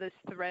on this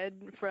thread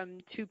from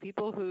two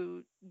people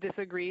who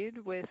disagreed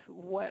with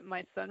what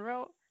my son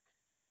wrote.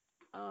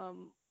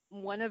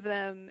 One of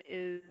them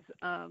is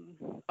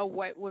a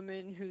white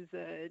woman who's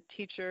a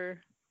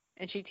teacher,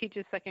 and she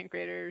teaches second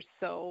graders.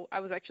 So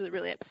I was actually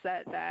really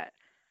upset that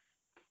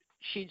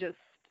she just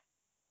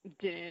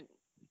didn't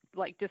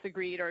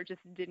disagreed or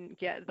just didn't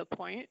get the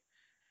point.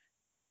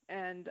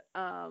 And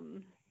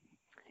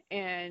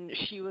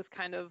she was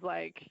kind of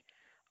like,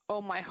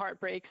 oh, my heart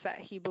breaks that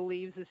he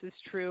believes this is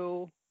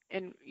true.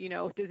 And,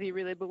 does he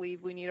really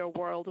believe we need a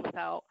world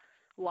without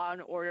law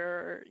and order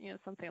or,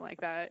 something like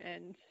that.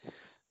 And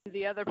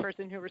the other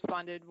person who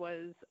responded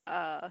was,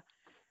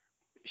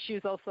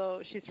 she's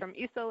from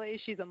East LA.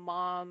 She's a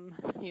mom,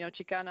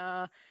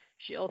 Chicana.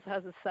 She also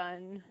has a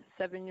son,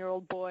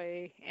 7-year-old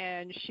boy.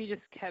 And she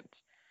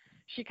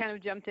kind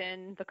of jumped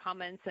in the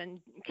comments and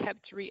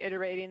kept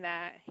reiterating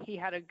that he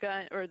had a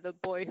gun, or the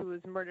boy who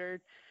was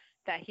murdered,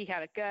 that he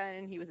had a gun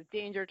and he was a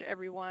danger to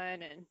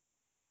everyone, and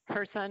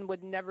her son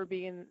would never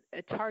be in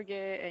a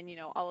target, and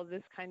all of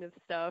this kind of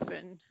stuff.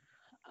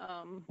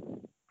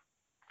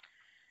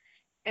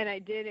 And I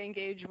did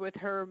engage with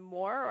her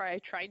more, or I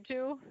tried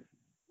to,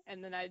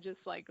 and then I just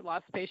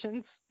lost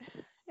patience.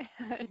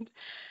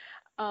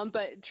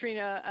 But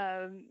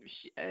Trina,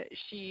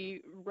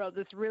 she wrote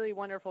this really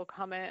wonderful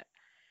comment,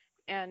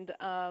 and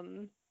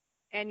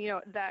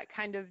that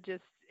kind of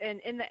just, and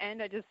in the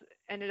end I just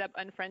ended up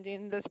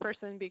unfriending this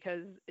person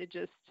because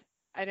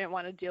I didn't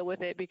want to deal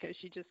with it, because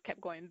she just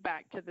kept going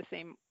back to the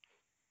same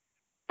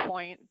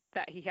point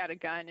that he had a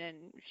gun, and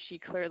she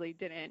clearly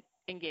didn't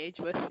engage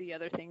with the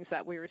other things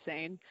that we were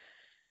saying,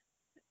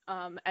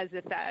 as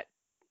if that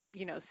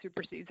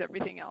supersedes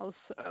everything else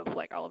of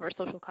all of our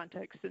social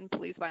context and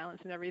police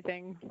violence and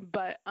everything.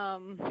 But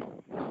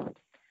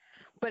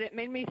it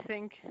made me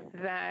think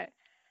that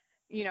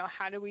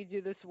how do we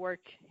do this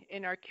work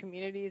in our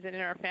communities and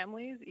in our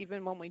families,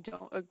 even when we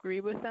don't agree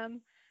with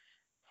them?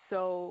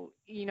 So,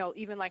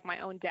 even my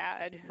own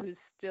dad, who's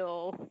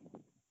still,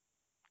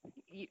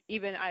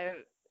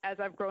 as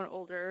I've grown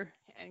older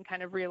and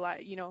kind of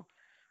realized,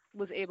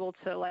 was able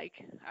to,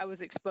 I was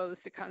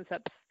exposed to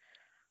concepts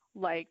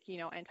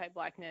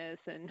anti-Blackness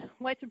and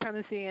white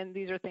supremacy, and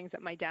these are things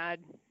that my dad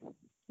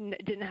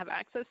didn't have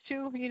access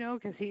to,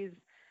 because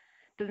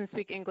doesn't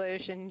speak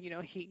English, and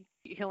he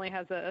only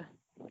has a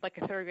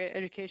third grade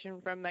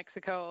education from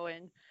Mexico.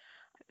 And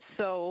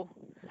so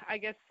I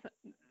guess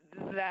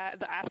that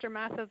the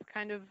aftermath of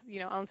kind of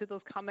Alan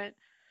Suthel's comment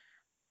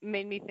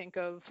made me think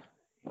of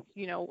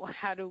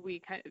how do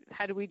we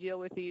deal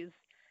with these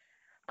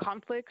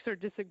conflicts or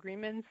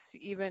disagreements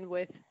even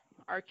with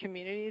our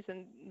communities,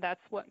 and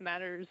that's what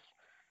matters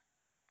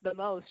the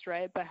most,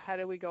 right? But how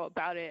do we go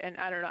about it? And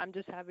I don't know, I'm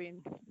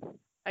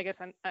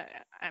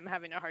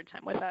having a hard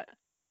time with that.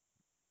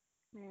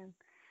 Man,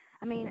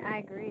 I mean, I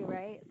agree,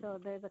 right? So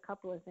there's a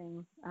couple of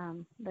things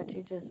that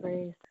you just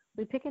raised.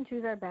 We pick and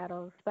choose our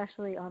battles,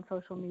 especially on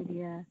social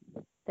media.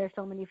 There's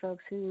so many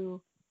folks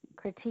who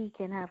critique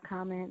and have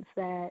comments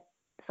that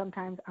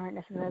sometimes aren't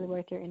necessarily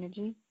worth your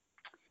energy.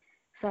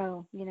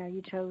 So,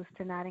 you chose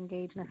to not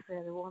engage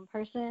necessarily with one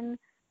person,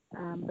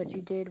 but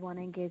you did want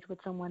to engage with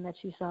someone that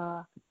you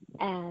saw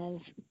as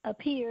a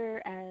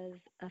peer, as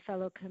a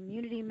fellow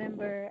community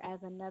member, as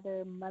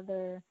another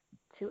mother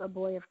to a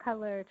boy of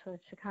color, to a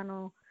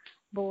Chicano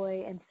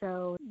boy. And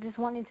so just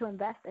wanting to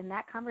invest in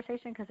that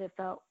conversation because it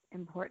felt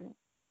important.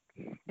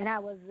 And I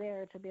was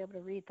there to be able to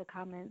read the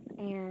comments.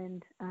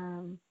 And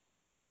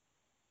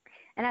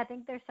I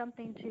think there's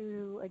something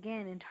to,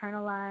 again,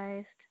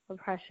 internalized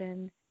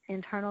oppression,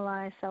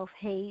 internalized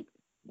self-hate,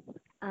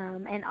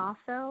 and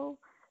also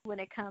when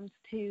it comes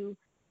to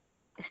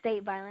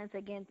state violence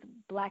against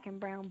black and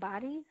brown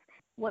bodies,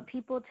 what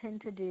people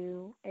tend to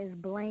do is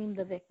blame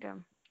the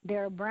victim.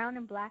 There are brown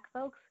and black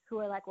folks who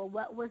are like, well,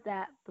 what was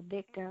that the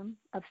victim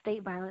of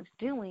state violence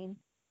doing?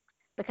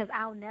 Because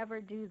I'll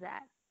never do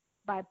that.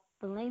 By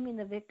blaming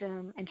the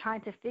victim and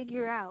trying to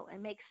figure out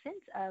and make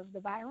sense of the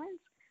violence,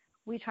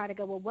 we try to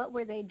go, well, what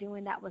were they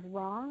doing that was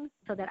wrong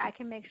so that I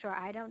can make sure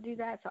I don't do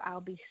that, so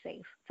I'll be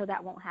safe, so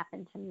that won't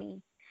happen to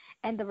me.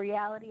 And the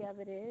reality of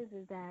it is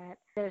that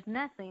there's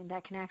nothing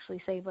that can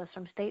actually save us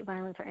from state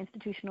violence or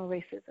institutional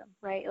racism,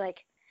 right?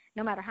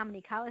 No matter how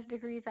many college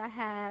degrees I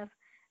have,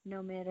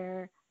 no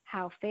matter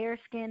how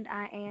fair-skinned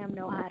I am,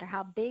 no matter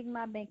how big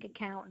my bank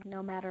account,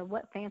 no matter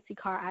what fancy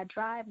car I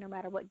drive, no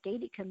matter what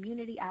gated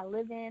community I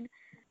live in,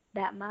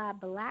 that my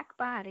black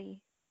body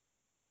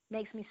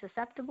makes me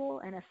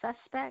susceptible and a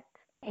suspect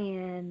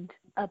and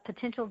a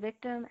potential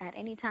victim at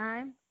any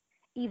time,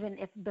 even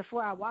if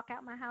before I walk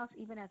out my house,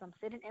 even as I'm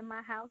sitting in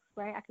my house,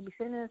 right? I could be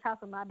sitting in this house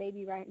with my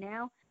baby right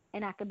now,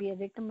 and I could be a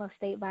victim of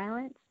state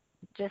violence,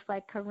 just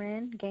like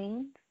Corinne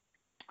Gaines,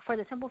 for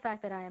the simple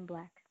fact that I am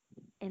black.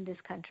 in this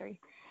country.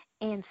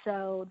 And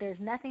so there's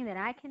nothing that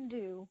I can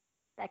do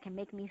that can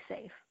make me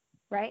safe,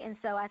 right? And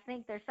so I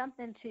think there's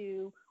something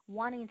to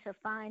wanting to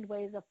find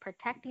ways of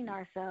protecting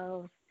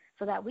ourselves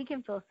so that we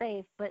can feel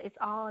safe, but it's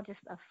all just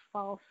a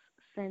false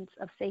sense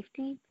of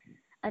safety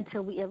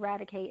until we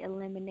eradicate,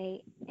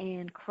 eliminate,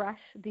 and crush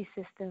these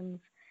systems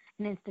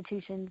and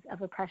institutions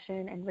of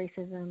oppression and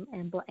racism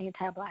and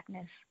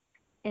anti-Blackness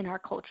in our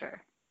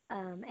culture.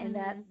 And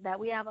that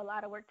we have a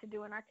lot of work to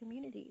do in our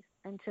communities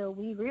until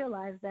we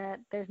realize that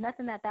there's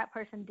nothing that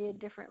person did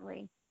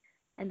differently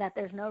and that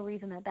there's no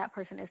reason that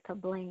person is to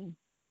blame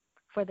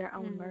for their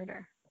own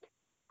murder.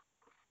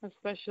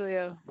 Especially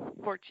a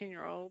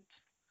 14-year-old.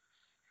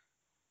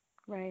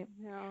 Right.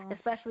 Yeah.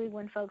 Especially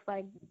when folks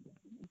like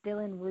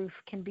Dylann Roof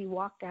can be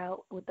walked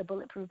out with the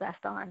bulletproof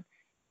vest on,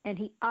 and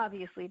he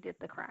obviously did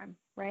the crime,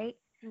 right?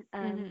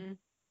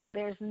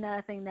 There's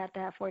nothing that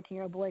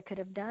 14-year-old boy could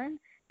have done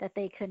that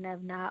they couldn't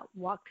have not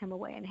walked him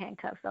away in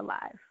handcuffs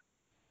alive.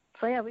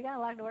 So, yeah, we got a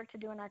lot of work to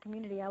do in our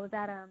community. I was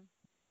at a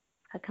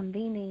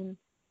convening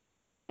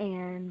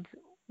and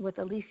with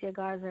Alicia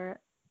Garza,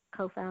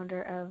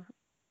 co-founder of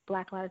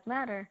Black Lives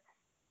Matter,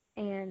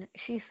 and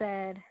she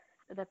said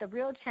that the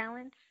real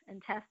challenge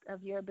and test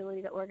of your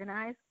ability to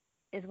organize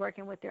is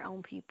working with your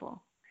own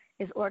people,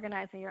 is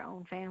organizing your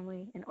own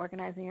family and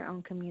organizing your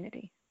own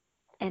community.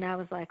 And I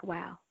was like,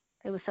 wow,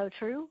 it was so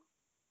true.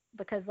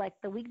 Because like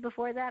the week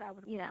before that, I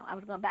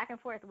was going back and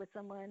forth with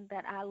someone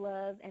that I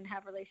love and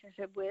have a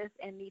relationship with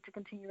and need to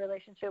continue a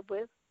relationship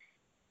with.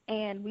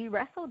 And we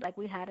wrestled, like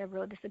we had a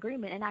real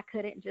disagreement, and I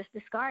couldn't just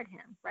discard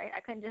him, right? I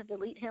couldn't just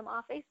delete him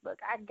off Facebook.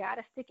 I got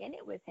to stick in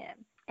it with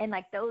him. And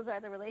like those are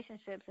the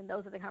relationships and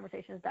those are the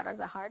conversations that are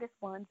the hardest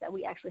ones that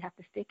we actually have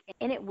to stick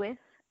in it with,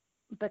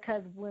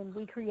 because when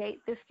we create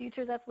this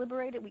future that's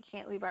liberated, we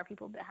can't leave our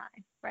people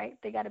behind, right?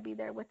 They got to be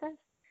there with us.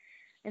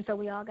 And so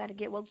we all got to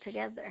get woke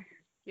together.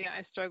 Yeah,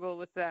 I struggle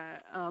with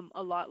that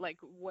a lot. Like,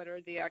 what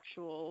are the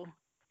actual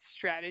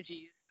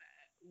strategies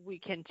that we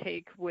can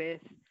take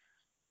with,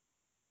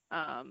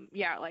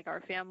 like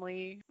our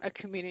family, a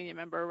community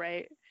member,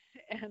 right?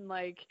 And,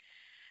 like,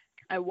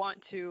 I want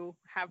to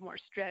have more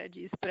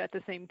strategies, but at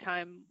the same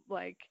time,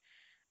 like,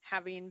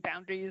 having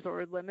boundaries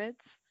or limits.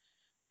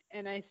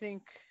 And I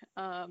think,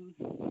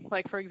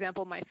 like, for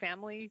example, my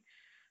family,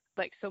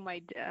 like, so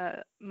my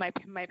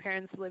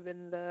parents live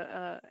in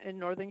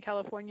Northern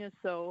California,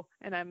 so,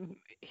 and I'm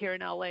here in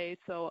LA,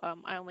 so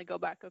I only go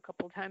back a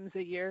couple times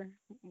a year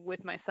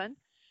with my son.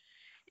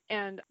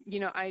 And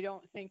I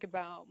don't think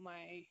about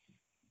my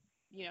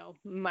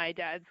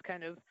dad's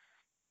kind of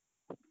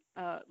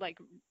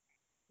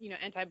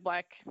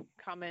anti-Black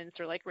comments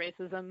or like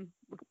racism,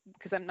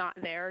 because I'm not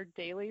there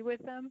daily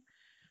with them.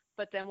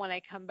 But then when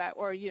I come back,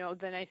 or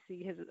then I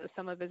see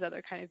some of his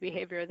other kind of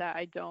behavior that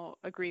I don't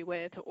agree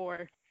with,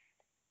 or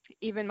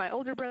even my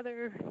older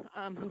brother,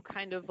 who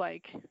kind of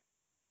like,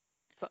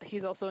 so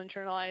he's also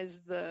internalized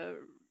the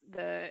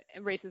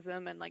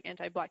racism and like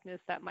anti-Blackness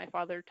that my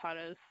father taught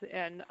us,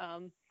 and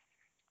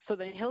so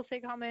then he'll say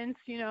comments,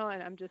 and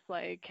I'm just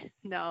like,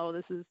 no,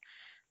 this is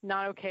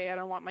not okay. I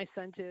don't want my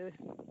son to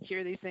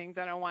hear these things.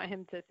 I don't want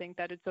him to think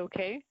that it's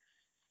okay.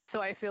 So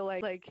I feel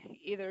like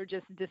either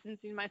just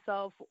distancing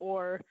myself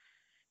or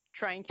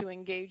trying to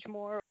engage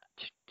more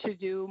to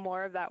do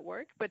more of that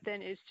work, but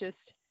then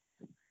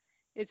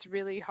it's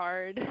really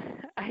hard.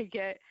 I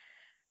get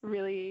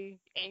really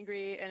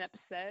angry and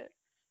upset.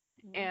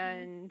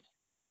 And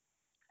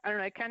I don't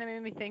know, it kind of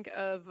made me think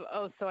of,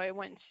 so I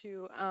went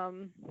to,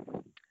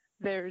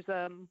 there's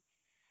a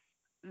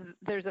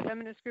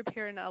feminist group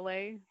here in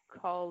LA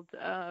called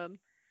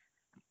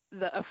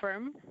the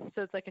Affirm.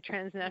 So it's like a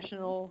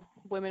transnational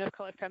women of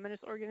color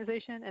feminist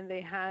organization, and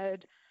they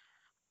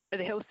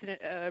hosted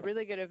a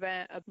really good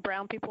event of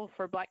Brown People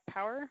for Black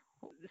Power.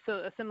 So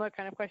a similar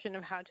kind of question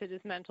of how to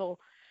dismantle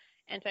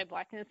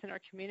anti-Blackness in our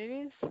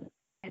communities.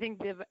 I think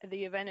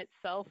the event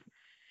itself,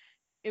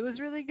 it was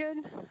really good.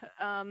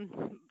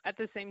 At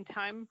the same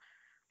time,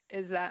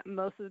 is that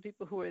most of the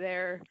people who were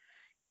there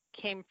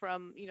came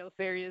from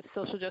various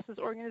social justice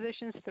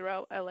organizations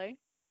throughout LA,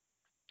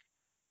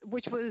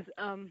 which was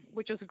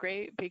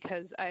great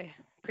because I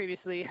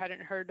previously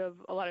hadn't heard of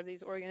a lot of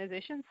these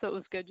organizations. So it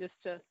was good just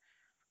to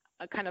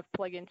kind of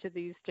plug into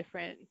these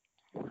different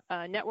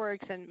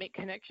networks and make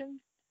connections.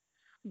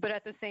 But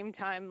at the same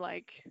time,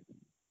 like,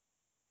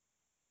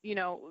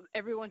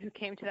 everyone who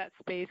came to that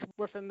space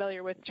were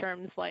familiar with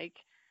terms like,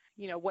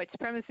 white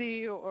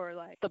supremacy or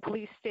like the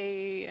police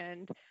state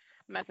and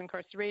mass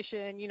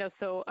incarceration,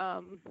 so,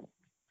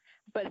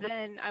 but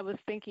then I was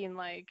thinking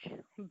like,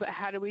 but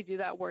how do we do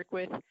that work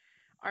with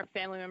our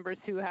family members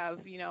who have,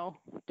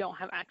 don't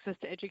have access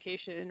to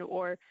education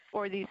or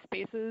these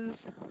spaces?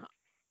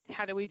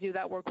 How do we do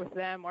that work with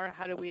them, or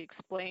how do we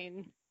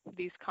explain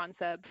these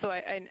concepts? So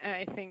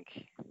I think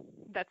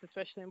that's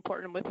especially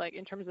important with like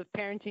in terms of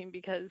parenting,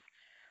 because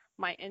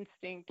my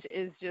instinct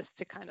is just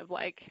to kind of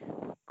like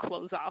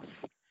close off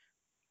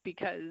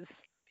because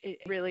it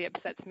really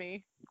upsets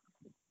me.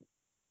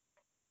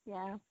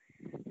 Yeah,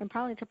 and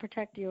probably to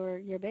protect your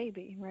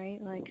baby,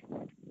 right? Like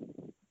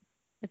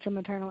it's a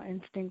maternal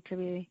instinct to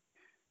be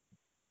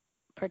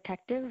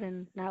protective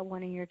and not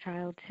wanting your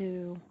child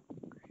to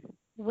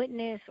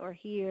witness or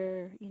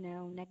hear,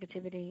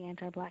 negativity,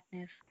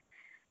 anti-Blackness,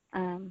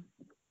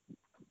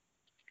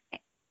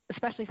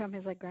 especially from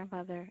his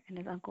grandfather and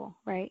his uncle,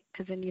 right?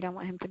 Because then you don't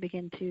want him to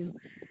begin to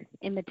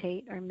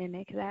imitate or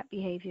mimic that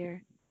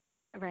behavior,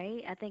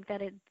 right? I think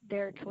that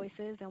there are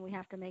choices, and we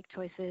have to make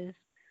choices,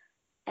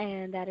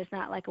 and that it's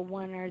not like a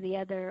one or the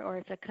other, or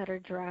it's a cut or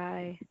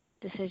dry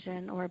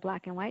decision or a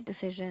black and white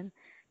decision.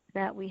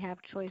 That we have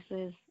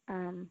choices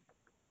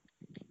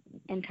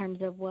in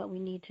terms of what we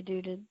need to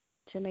do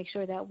to make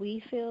sure that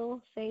we feel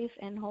safe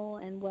and whole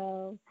and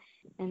well,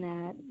 and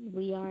that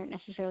we aren't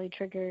necessarily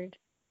triggered,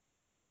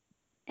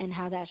 and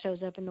how that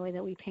shows up in the way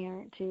that we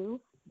parent too,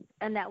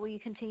 and that we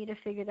continue to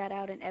figure that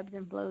out in ebbs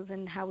and flows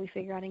and how we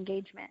figure out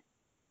engagement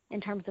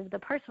in terms of the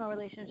personal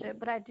relationship.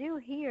 But I do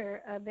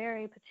hear a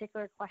very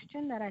particular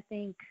question that I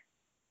think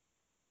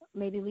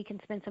maybe we can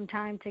spend some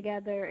time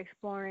together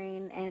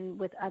exploring, and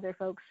with other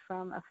folks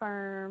from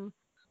Affirm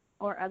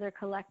or other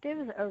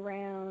collectives,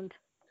 around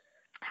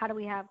how do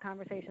we have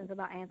conversations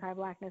about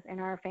anti-Blackness in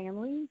our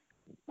families.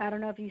 I don't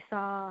know if you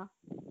saw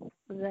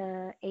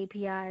the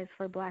APIs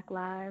for Black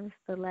Lives,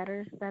 the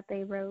letters that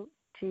they wrote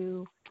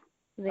to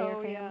their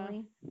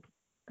family. Yeah.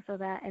 So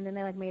that, and then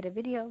they made a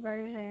video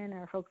version,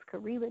 or folks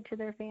could read it to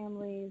their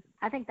families.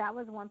 I think that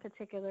was one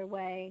particular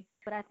way.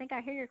 But I think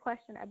I hear your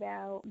question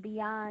about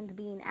beyond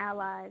being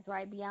allies,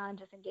 right? Beyond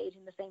just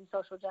engaging the same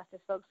social justice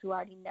folks who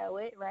already know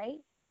it, right?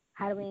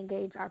 How do we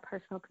engage our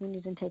personal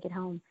communities and take it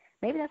home?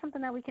 Maybe that's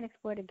something that we can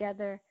explore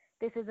together.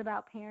 This is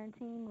about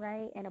parenting,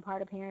 right? And a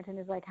part of parenting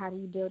is how do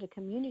you build a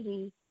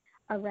community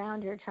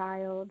around your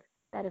child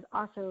that is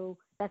also,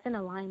 that's in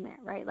alignment,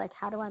 right?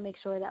 How do I make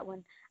sure that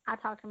when I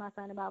talk to my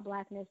son about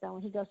Blackness, that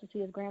when he goes to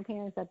see his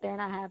grandparents, that they're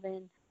not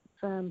having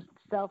some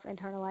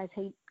self-internalized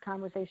hate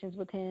conversations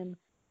with him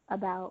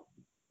about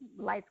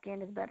light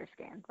skin is better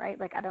skin, right?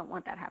 I don't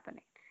want that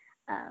happening.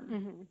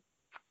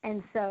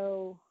 And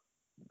so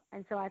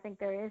I think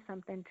there is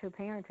something to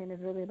parenting,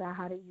 is really about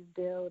how do you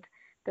build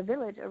the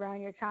village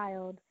around your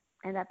child,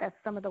 and that's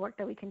some of the work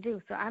that we can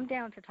do. So I'm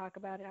down to talk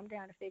about it. I'm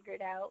down to figure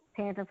it out.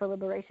 Parenting for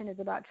Liberation is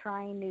about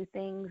trying new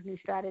things, new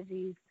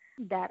strategies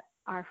that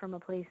are from a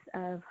place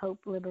of hope,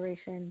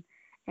 liberation,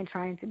 and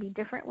trying to be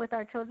different with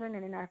our children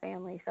and in our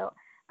family. So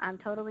I'm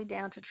totally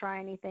down to try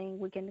anything.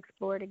 We can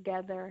explore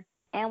together,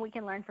 and we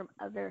can learn from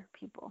other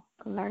people.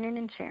 Learning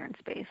and sharing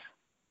space.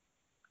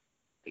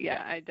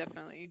 Yeah, I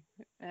definitely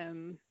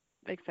am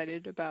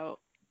excited about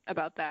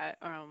that.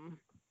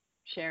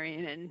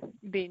 Sharing and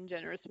being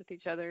generous with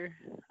each other,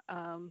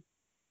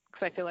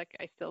 because I feel like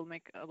I still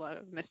make a lot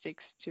of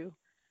mistakes too.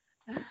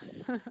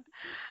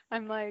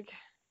 I'm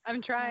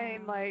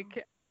trying.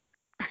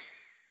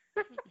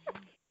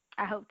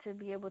 I hope to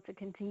be able to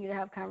continue to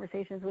have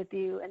conversations with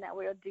you, and that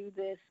we'll do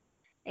this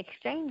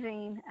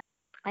exchanging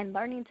and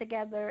learning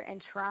together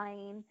and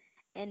trying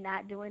and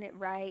not doing it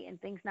right, and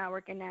things not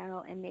working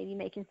out, and maybe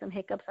making some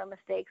hiccups or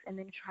mistakes, and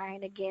then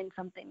trying again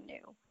something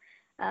new.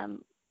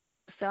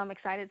 So I'm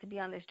excited to be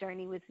on this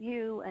journey with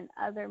you and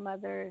other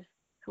mothers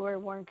who are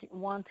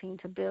wanting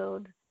to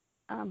build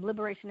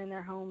liberation in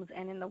their homes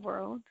and in the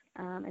world.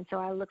 And so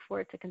I look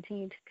forward to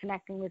continue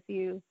connecting with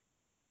you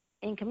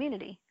in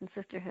community and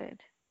sisterhood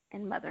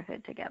and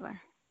motherhood together.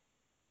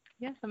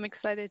 Yes, I'm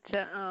excited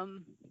to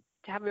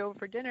have you over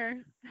for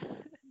dinner.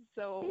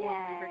 So when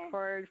we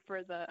record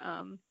for the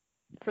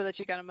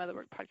Chicana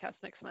Motherwork podcast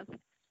next month.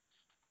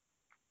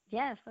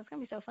 Yes, that's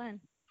going to be so fun.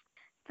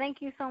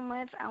 Thank you so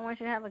much. I want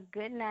you to have a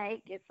good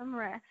night. Get some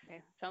rest.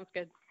 Okay, sounds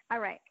good. All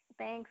right.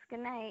 Thanks. Good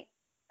night.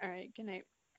 All right. Good night.